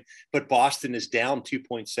 12.9, but Boston is down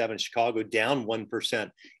 2.7, Chicago down 1%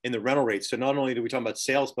 in the rental rates. So not only do we talk about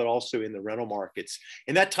sales, but also in the rental markets,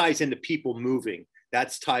 and that ties into people moving.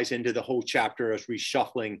 That ties into the whole chapter as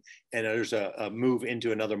reshuffling, and there's a move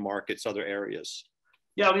into another markets, other areas.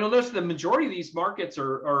 Yeah, I mean, you'll notice the majority of these markets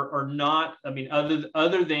are not. I mean,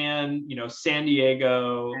 other than San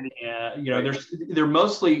Diego, and they're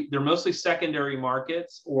mostly secondary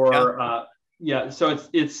markets, or So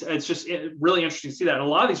it's just really interesting to see that. And a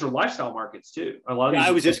lot of these are lifestyle markets too. A lot of these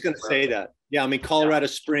I was just going to say that. Yeah, I mean, Colorado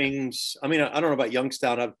Springs. I mean, I don't know about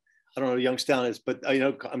Youngstown. I don't know what Youngstown is, but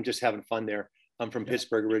I'm just having fun there. I'm from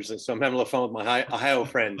Pittsburgh originally, so I'm having a little fun with my Ohio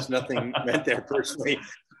friends. Nothing meant there personally.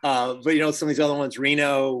 But some of these other ones,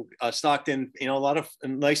 Reno, Stockton, a lot of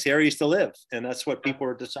nice areas to live, and that's what people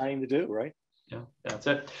are deciding to do, right? Yeah, that's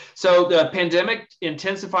it. So the pandemic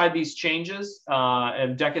intensified these changes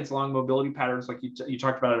and decades-long mobility patterns, like you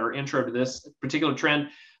talked about in our intro to this particular trend.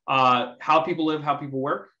 How people live, how people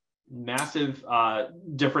work, massive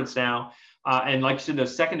difference now. And like you said,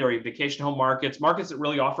 those secondary vacation home markets that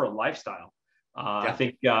really offer a lifestyle. I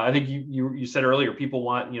think you said earlier, people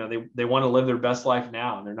want, they want to live their best life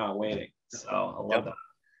now and they're not waiting. So I love that.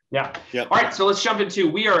 Yeah. All right. So let's jump into,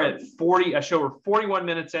 we are at 40, we're 41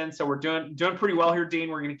 minutes in. So we're doing pretty well here, Dean.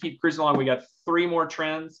 We're going to keep cruising along. We got 3 more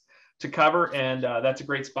trends to cover, and that's a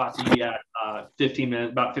great spot to be at about 15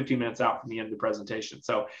 minutes out from the end of the presentation.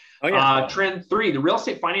 So trend 3, the real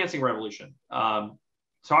estate financing revolution.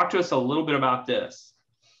 Talk to us a little bit about this.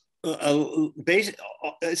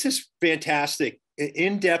 This is fantastic.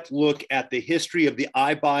 In-depth look at the history of the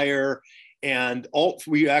iBuyer and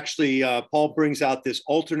we actually, Paul brings out this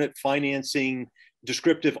alternate financing,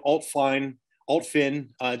 descriptive altfin,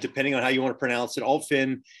 depending on how you want to pronounce it,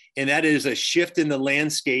 altfin. And that is a shift in the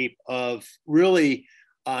landscape of really,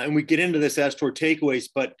 and we get into this as toward takeaways,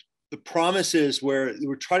 but the promises where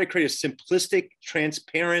we're trying to create a simplistic,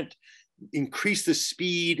 transparent, increase the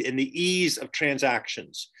speed and the ease of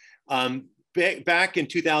transactions. Back in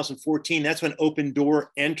 2014, that's when Open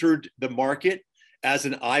Door entered the market as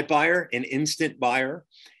an iBuyer, an instant buyer.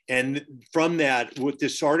 And from that, what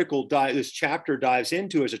this chapter dives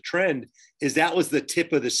into as a trend is that was the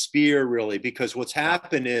tip of the spear, really, because what's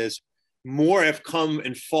happened is more have come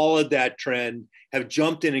and followed that trend, have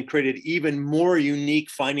jumped in and created even more unique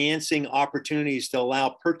financing opportunities to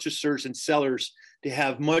allow purchasers and sellers to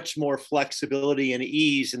have much more flexibility and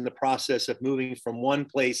ease in the process of moving from one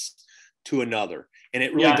place to another. And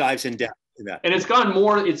it really dives in depth to that. And it's gone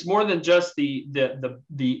more, it's more than just the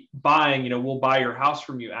buying, we'll buy your house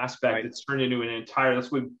from you aspect. Right. It's turned into an entire,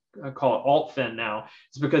 that's what we call it alt-fin now.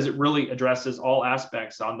 It's because it really addresses all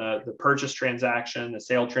aspects on the purchase transaction, the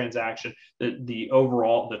sale transaction, the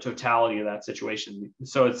overall, the totality of that situation.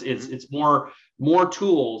 So it's more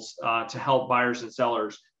tools to help buyers and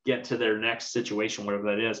sellers get to their next situation, whatever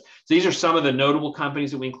that is. So these are some of the notable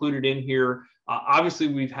companies that we included in here. Obviously,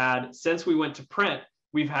 we've had, since we went to print,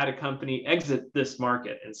 we've had a company exit this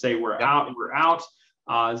market and say, we're out.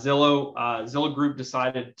 Zillow Group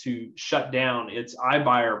decided to shut down its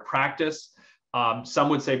iBuyer practice. Some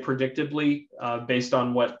would say predictably, based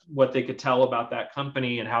on what they could tell about that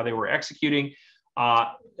company and how they were executing.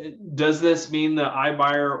 Does this mean the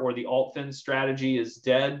iBuyer or the alt-fin strategy is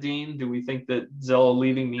dead, Dean? Do we think that Zillow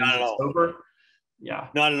leaving means it's over? Yeah,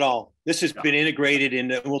 not at all. This has been integrated in.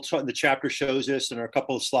 The chapter shows this, and a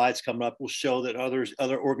couple of slides coming up will show that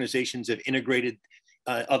other organizations have integrated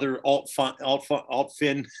other alt-fin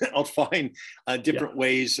different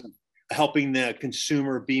ways of helping the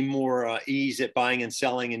consumer be more ease at buying and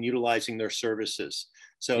selling and utilizing their services.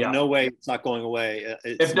 So no way, it's not going away.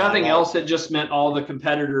 If nothing else, it just meant all the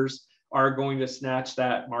competitors are going to snatch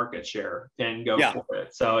that market share and go for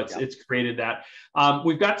it. So it's created that.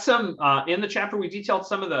 We've got some, in the chapter, we detailed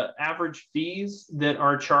some of the average fees that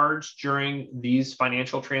are charged during these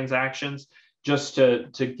financial transactions, just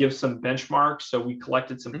to give some benchmarks. So we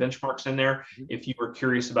collected some benchmarks in there. If you were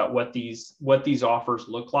curious about what these offers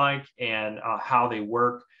look like and how they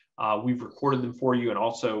work, we've recorded them for you, and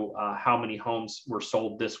also how many homes were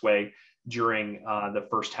sold this way during the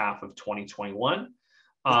first half of 2021.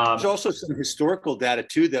 There's also some historical data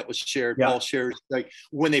too that was shared. Paul shares, like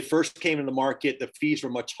when they first came into the market, the fees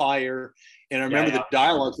were much higher. And I remember the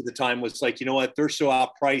dialogue at the time was like, you know what, they're so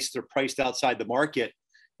outpriced, they're priced outside the market.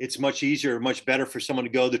 It's much easier, much better for someone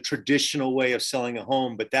to go the traditional way of selling a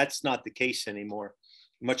home, but that's not the case anymore.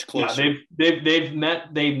 Much closer. Yeah, they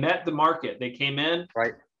met the market. They came in,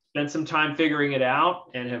 spent some time figuring it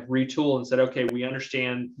out, and have retooled and said, okay, we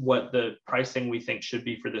understand what the pricing we think should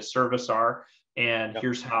be for this service are. And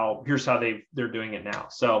here's how they're doing it now.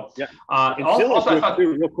 So also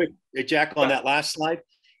real quick, Jack, on that last slide,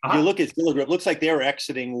 if you look at Zillow Group, it looks like they were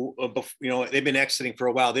exiting. They've been exiting for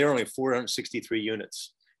a while. They were only 463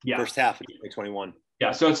 units. First half of 2021.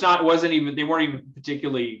 Yeah, so they weren't even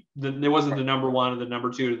particularly. There wasn't the number one or the number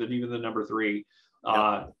two or even the number three.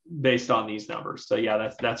 Based on these numbers. So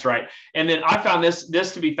that's right. And then I found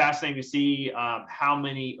this to be fascinating to see how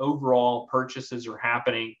many overall purchases are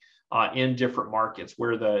happening in different markets,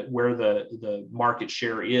 where the market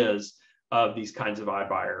share is of these kinds of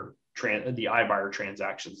iBuyer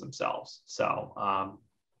transactions themselves. So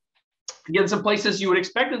again, some places you would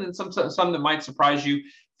expect it, and some that might surprise you.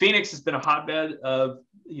 Phoenix has been a hotbed of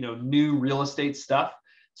new real estate stuff.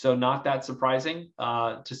 So not that surprising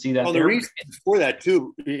to see that. Well, the reason for that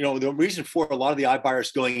too, the reason for a lot of the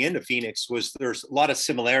iBuyers going into Phoenix was there's a lot of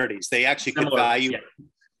similarities. They actually could value.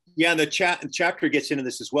 Yeah, and the chapter gets into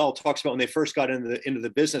this as well. It talks about when they first got into the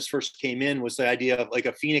business, first came in, was the idea of like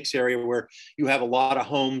a Phoenix area where you have a lot of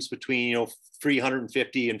homes between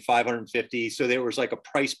 350 and 550. So there was like a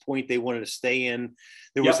price point they wanted to stay in.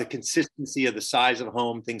 There was a consistency of the size of the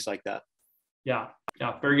home, things like that. Yeah,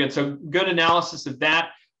 very good. So good analysis of that.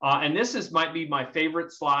 And this might be my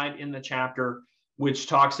favorite slide in the chapter, which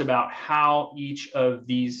talks about how each of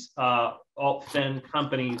these alt-fin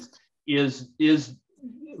companies is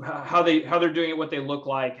how they're doing it, what they look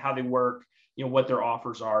like, how they work, what their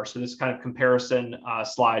offers are. So this kind of comparison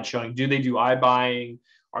slide showing, do they do iBuying?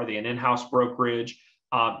 Are they an in-house brokerage?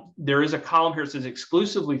 There is a column here that says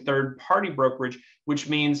exclusively third-party brokerage, which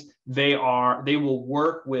means they will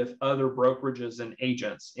work with other brokerages and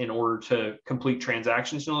agents in order to complete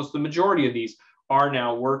transactions. Notice the majority of these are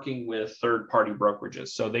now working with third-party brokerages.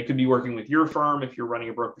 So they could be working with your firm if you're running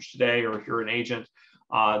a brokerage today, or if you're an agent.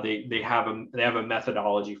 They have a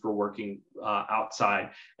methodology for working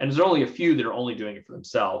outside, and there's only a few that are only doing it for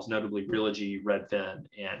themselves, notably Realogy, Redfin,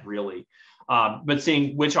 and Really. But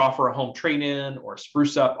seeing which offer a home trade-in or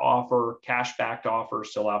spruce up offer, cash-backed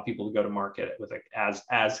offers to allow people to go to market with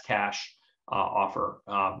as cash offer.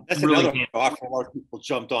 That's really another offer a lot of people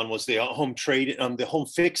jumped on, was the home trade, the home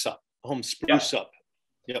fix up, home spruce up.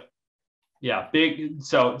 Yep. Yeah, big.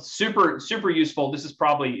 So super useful. This is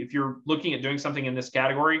probably, if you're looking at doing something in this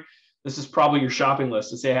category, this is probably your shopping list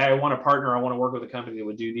to say, hey, I want a partner, I want to work with a company that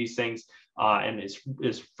would do these things and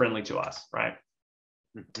is friendly to us, right?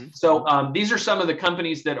 Mm-hmm. So these are some of the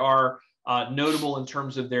companies that are notable in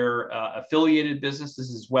terms of their affiliated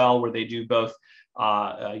businesses as well, where they do both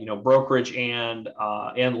brokerage and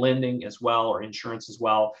lending as well, or insurance as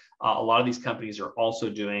well. A lot of these companies are also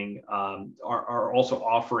doing are also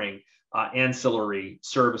offering ancillary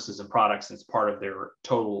services and products as part of their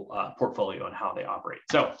total portfolio and how they operate.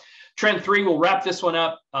 So trend 3, we'll wrap this one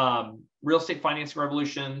up. Real estate financing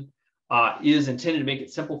revolution is intended to make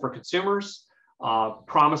it simple for consumers.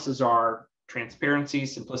 Promises are transparency,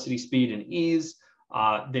 simplicity, speed, and ease.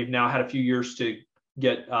 They've now had a few years to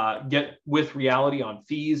get with reality on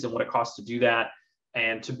fees and what it costs to do that,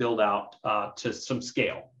 and to build out to some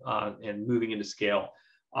scale and moving into scale.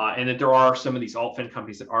 And that there are some of these alt-fin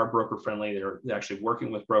companies that are broker friendly, that are actually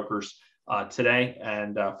working with brokers today.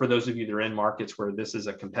 And for those of you that are in markets where this is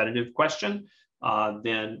a competitive question,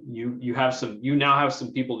 then you now have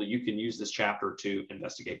some people that you can use this chapter to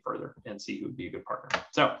investigate further and see who would be a good partner.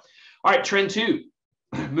 So, all right, trend 2,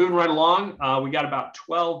 moving right along. We got about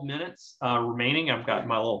 12 minutes remaining. I've got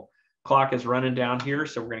my little clock is running down here,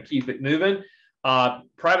 so we're going to keep it moving.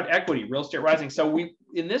 Private equity, real estate rising. So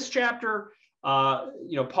in this chapter,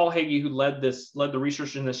 Paul Hagee, who led the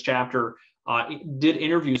research in this chapter, did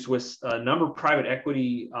interviews with a number of private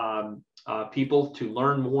equity people to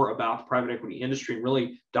learn more about the private equity industry and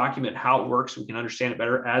really document how it works so we can understand it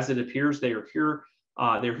better. As it appears, they're here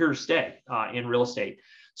to stay in real estate.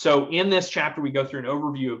 So in this chapter, we go through an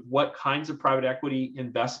overview of what kinds of private equity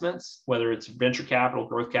investments, whether it's venture capital,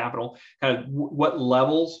 growth capital, kind of what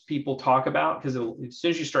levels people talk about. Because as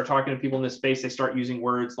soon as you start talking to people in this space, they start using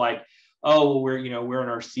words like, oh, we're in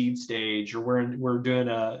our seed stage, or we're doing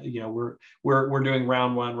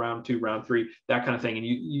round 1, round 2, round 3, that kind of thing. And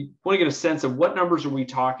you want to get a sense of what numbers are we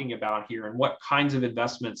talking about here, and what kinds of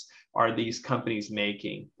investments are these companies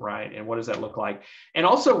making, right? And what does that look like? And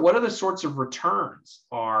also, what are the sorts of returns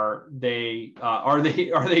are they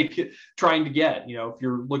trying to get? If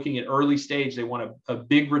you're looking at early stage, they want a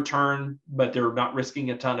big return, but they're not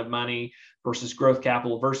risking a ton of money, versus growth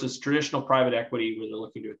capital versus traditional private equity, where they're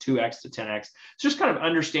looking to a 2x to 10x. It's just kind of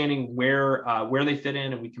understanding where they fit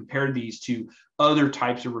in, and we compare these to other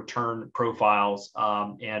types of return profiles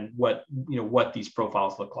and what these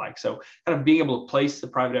profiles look like. So kind of being able to place the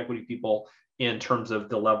private equity people in terms of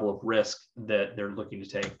the level of risk that they're looking to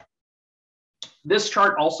take. This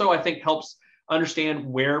chart also, I think, helps understand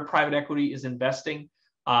where private equity is investing.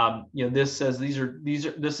 This says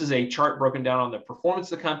this is a chart broken down on the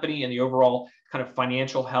performance of the company and the overall kind of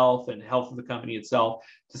financial health and health of the company itself,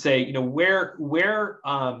 to say, where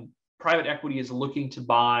private equity is looking to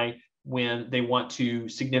buy when they want to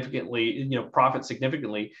significantly, profit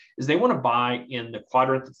significantly, is they want to buy in the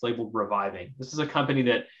quadrant that's labeled reviving. This is a company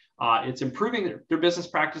that it's improving their business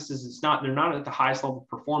practices. They're not at the highest level of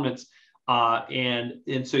performance,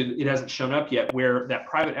 and so it hasn't shown up yet where that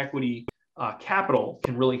private equity capital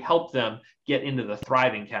can really help them get into the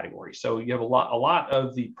thriving category. So you have a lot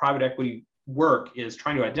of the private equity work is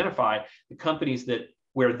trying to identify the companies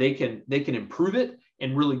where they can improve it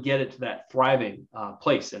and really get it to that thriving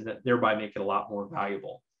place, and that thereby make it a lot more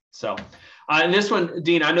valuable. So, and this one,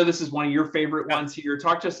 Dean, I know this is one of your favorite ones here.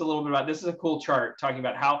 Talk to us a little bit about this. Is a cool chart talking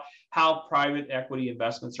about how private equity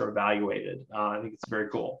investments are evaluated. I think it's very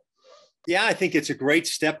cool. Yeah, I think it's a great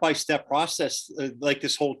step-by-step process. Like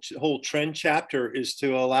this whole trend chapter is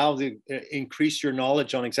to allow increase your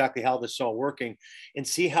knowledge on exactly how this is all working, and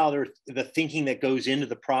see how the thinking that goes into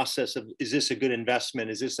the process of, is this a good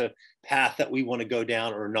investment? Is this a path that we want to go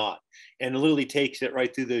down or not? And it literally takes it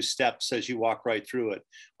right through those steps as you walk right through it.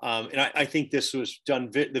 And I think this was done.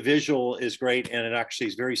 The visual is great, and it actually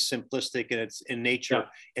is very simplistic, and it's in nature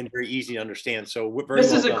and very easy to understand. So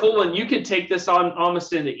this is a cool one. You could take this on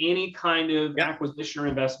almost into any kind of acquisition or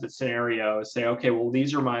investment scenario. Say, okay, well,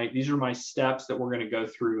 these are my steps that we're going to go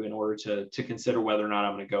through in order to consider whether or not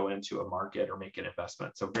I'm going to go into a market or make an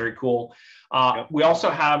investment. So very cool. We also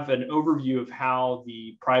have an overview of how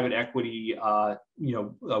the private equity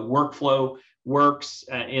workflow works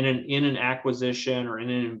in an acquisition or in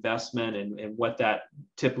an investment, and what that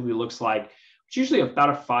typically looks like. It's usually about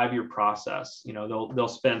a 5-year process. They'll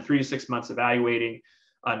spend 3 to 6 months evaluating,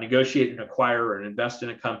 negotiate and acquire or invest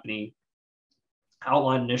in a company,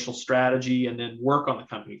 outline initial strategy, and then work on the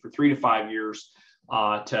company for 3 to 5 years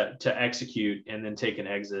to execute, and then take an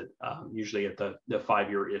exit, usually at the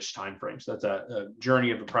 5-year-ish time frame. So that's a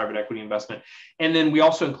journey of a private equity investment. And then we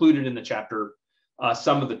also included in the chapter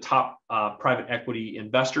some of the top private equity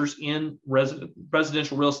investors in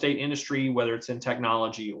residential real estate industry, whether it's in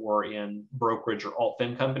technology or in brokerage or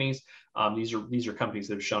alt-fin companies. These are companies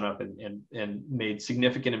that have shown up and made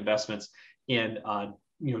significant investments in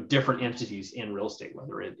different entities in real estate,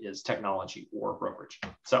 whether it is technology or brokerage.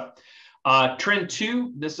 So trend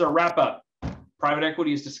 2, this is our wrap up. Private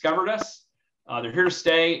equity has discovered us. They're here to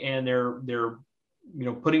stay, and they're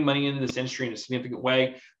putting money into this industry in a significant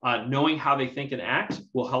way. Knowing how they think and act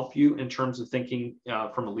will help you in terms of thinking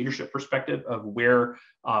from a leadership perspective of where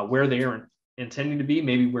they are intending to be,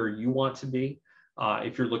 maybe where you want to be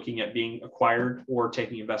if you're looking at being acquired or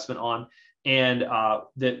taking investment on. And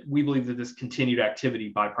that we believe that this continued activity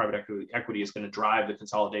by private equity is going to drive the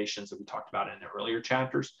consolidations that we talked about in the earlier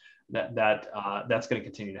chapters. That's going to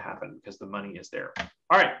continue to happen because the money is there.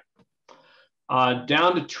 All right,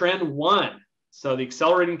 down to trend 1. So the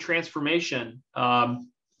accelerating transformation.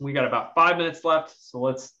 We got about 5 minutes left, so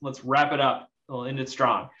let's wrap it up. We'll end it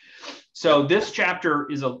strong. So this chapter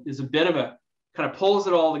is a bit of a kind of pulls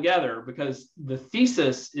it all together, because the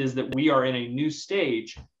thesis is that we are in a new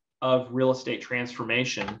stage of real estate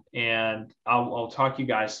transformation, and I'll talk you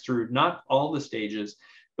guys through not all the stages,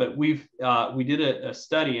 but we did a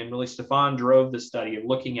study, and really Stefan drove the study of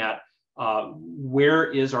looking at where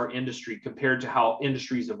is our industry compared to how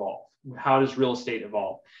industries evolve. How does real estate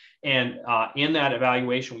evolve? And in that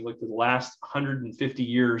evaluation, we looked at the last 150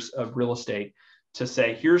 years of real estate to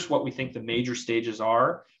say, here's what we think the major stages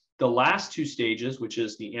are. The last 2 stages, which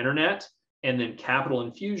is the internet and then capital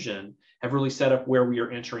infusion, have really set up where we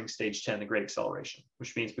are entering stage 10, the great acceleration,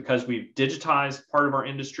 which means because we've digitized part of our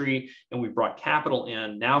industry and we've brought capital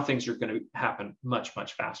in, now things are going to happen much,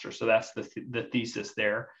 much faster. So that's the thesis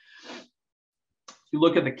there. If you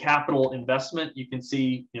look at the capital investment, you can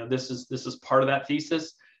see, this is part of that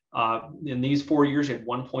thesis. In these 4 years, you had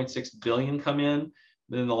 1.6 billion come in.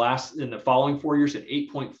 Then in the following 4 years, at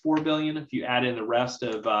 8.4 billion. If you add in the rest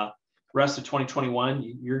of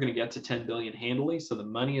 2021, you're going to get to 10 billion handily. So the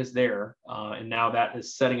money is there, and now that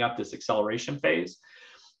is setting up this acceleration phase.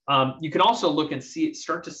 You can also look and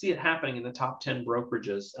start to see it happening in the top 10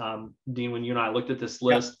 brokerages. Dean, when you and I looked at this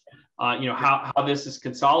list, how this is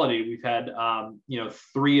consolidated, we've had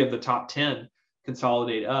 3 of the top 10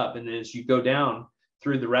 consolidate up, and then as you go down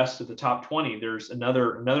through the rest of the top 20, there's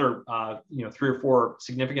another 3 or 4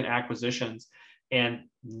 significant acquisitions, and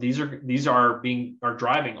these are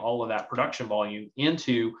driving all of that production volume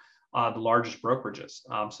into the largest brokerages.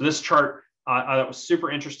 So this chart that was super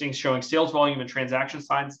interesting, showing sales volume and transaction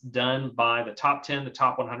size done by the top 10, the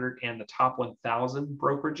top 100, and the top 1,000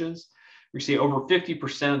 brokerages. We see over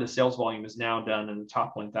 50% of the sales volume is now done in the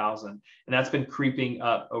top 1,000, and that's been creeping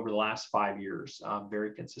up over the last 5 years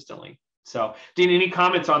very consistently. So, Dean, any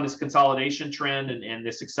comments on this consolidation trend and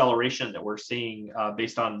this acceleration that we're seeing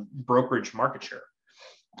based on brokerage market share?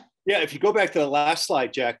 Yeah, if you go back to the last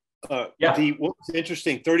slide, Jack, what was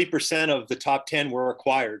interesting, 30% of the top 10 were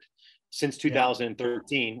acquired since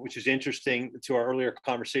 2013, which is interesting to our earlier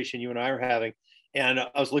conversation you and I were having. And I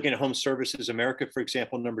was looking at Home Services America, for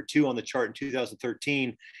example, number 2 on the chart in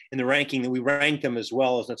 2013 in the ranking, and we ranked them as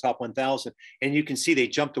well as the top 1,000. And you can see they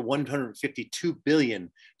jumped to 152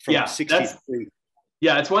 billion from 63.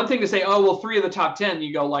 Yeah, it's one thing to say, oh, well, 3 of the top 10.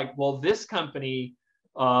 You go like, well, this company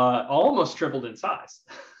almost tripled in size.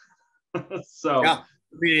 So yeah,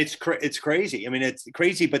 I mean, it's crazy. I mean, it's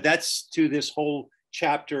crazy, but that's to this whole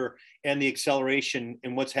chapter, and the acceleration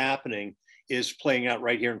and what's happening is playing out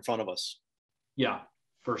right here in front of us. Yeah,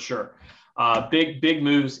 for sure. Big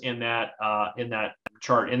moves in that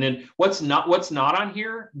chart. And then what's not on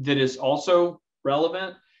here that is also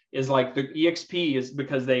relevant is like the EXP is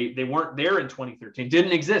because they weren't there in 2013,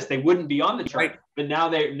 didn't exist. They wouldn't be on the chart, right. But now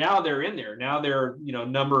they're in there. Now they're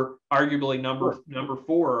arguably number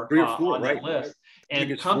 4 on right. the list.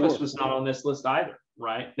 And Compass was not on this list either.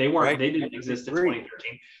 Right. They weren't, they didn't exist in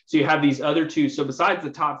 2013. So you have these other 2. So besides the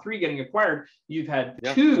top 3 getting acquired, you've had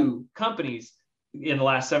 2 companies in the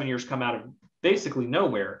last 7 years come out of basically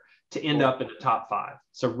nowhere to end up in the top 5.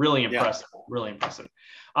 So really impressive, really impressive.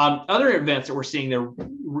 Other events that we're seeing,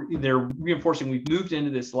 they're reinforcing. We've moved into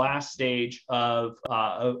this last stage of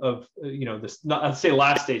this, I'd say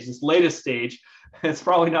last stage, this latest stage. It's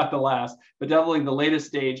probably not the last, but definitely the latest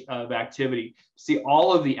stage of activity. See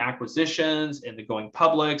all of the acquisitions and the going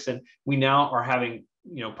publics, and we now are having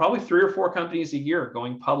probably 3 or 4 companies a year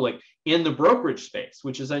going public in the brokerage space,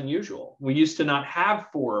 which is unusual. We used to not have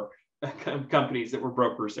 4 companies that were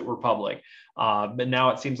brokers that were public, but now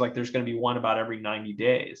it seems like there's going to be one about every 90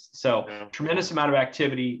 days. So tremendous amount of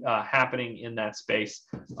activity happening in that space,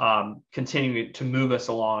 continuing to move us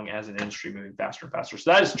along as an industry, moving faster and faster.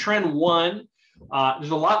 So that is trend 1.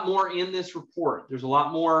 There's a lot more in this report. There's a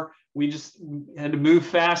lot more. We just had to move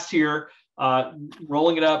fast here.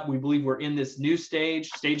 Rolling it up, we believe we're in this new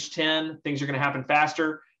stage 10. Things are going to happen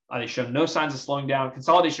faster. They show no signs of slowing down.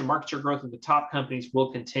 Consolidation, market share growth of the top companies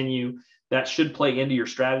will continue. That should play into your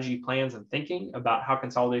strategy, plans, and thinking about how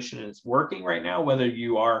consolidation is working right now, whether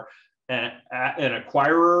you are an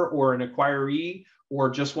acquirer or an acquiree, or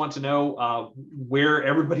just want to know where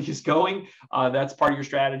everybody is going. That's part of your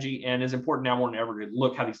strategy, and is important now more than ever to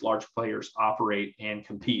look how these large players operate and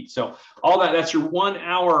compete. So all that's your 1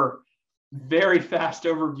 hour, very fast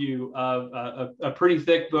overview of a pretty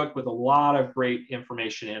thick book with a lot of great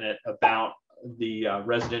information in it about the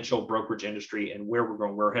residential brokerage industry and where we're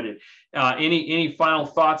going, where we're headed. Any final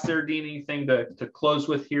thoughts there, Dean? Anything to close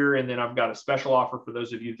with here? And then I've got a special offer for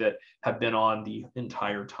those of you that have been on the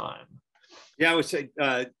entire time. Yeah, I would say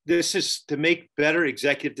this is to make better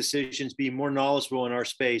executive decisions, be more knowledgeable in our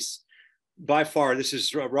space. By far, this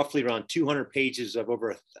is roughly around 200 pages of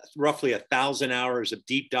over roughly 1,000 hours of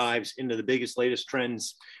deep dives into the biggest, latest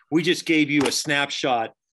trends. We just gave you a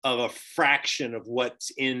snapshot of a fraction of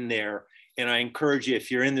what's in there. And I encourage you, if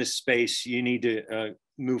you're in this space, you need to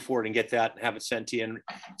move forward and get that and have it sent to you. And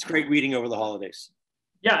it's great reading over the holidays.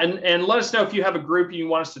 Yeah, and let us know if you have a group and you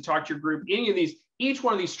want us to talk to your group. Each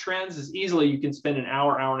one of these trends is easily, you can spend an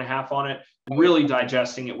hour and a half on it, really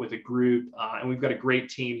digesting it with a group. And we've got a great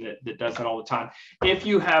team that does that all the time. If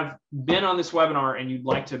you have been on this webinar and you'd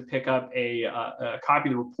like to pick up a copy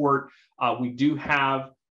of the report, we do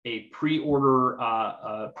have a pre-order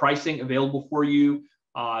pricing available for you.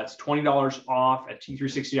 It's $20 off at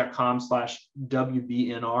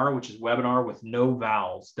t360.com/WBNR, which is webinar with no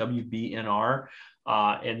vowels, WBNR.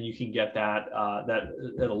 And you can get that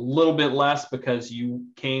at a little bit less because you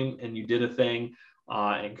came and you did a thing,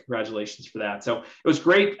 and congratulations for that. So it was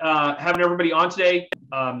great having everybody on today.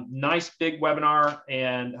 Nice big webinar,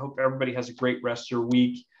 and hope everybody has a great rest of your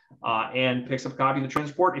week and picks up a copy of the Trends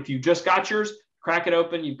Report. If you just got yours, crack it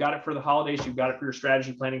open. You've got it for the holidays. You've got it for your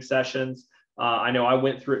strategy planning sessions. I know I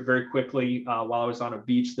went through it very quickly while I was on a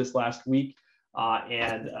beach this last week.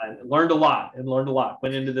 And learned a lot.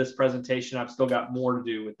 Went into this presentation. I've still got more to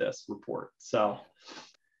do with this report. So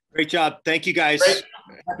great job. Thank you, guys. Great.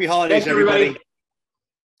 Happy holidays, Thanks, everybody.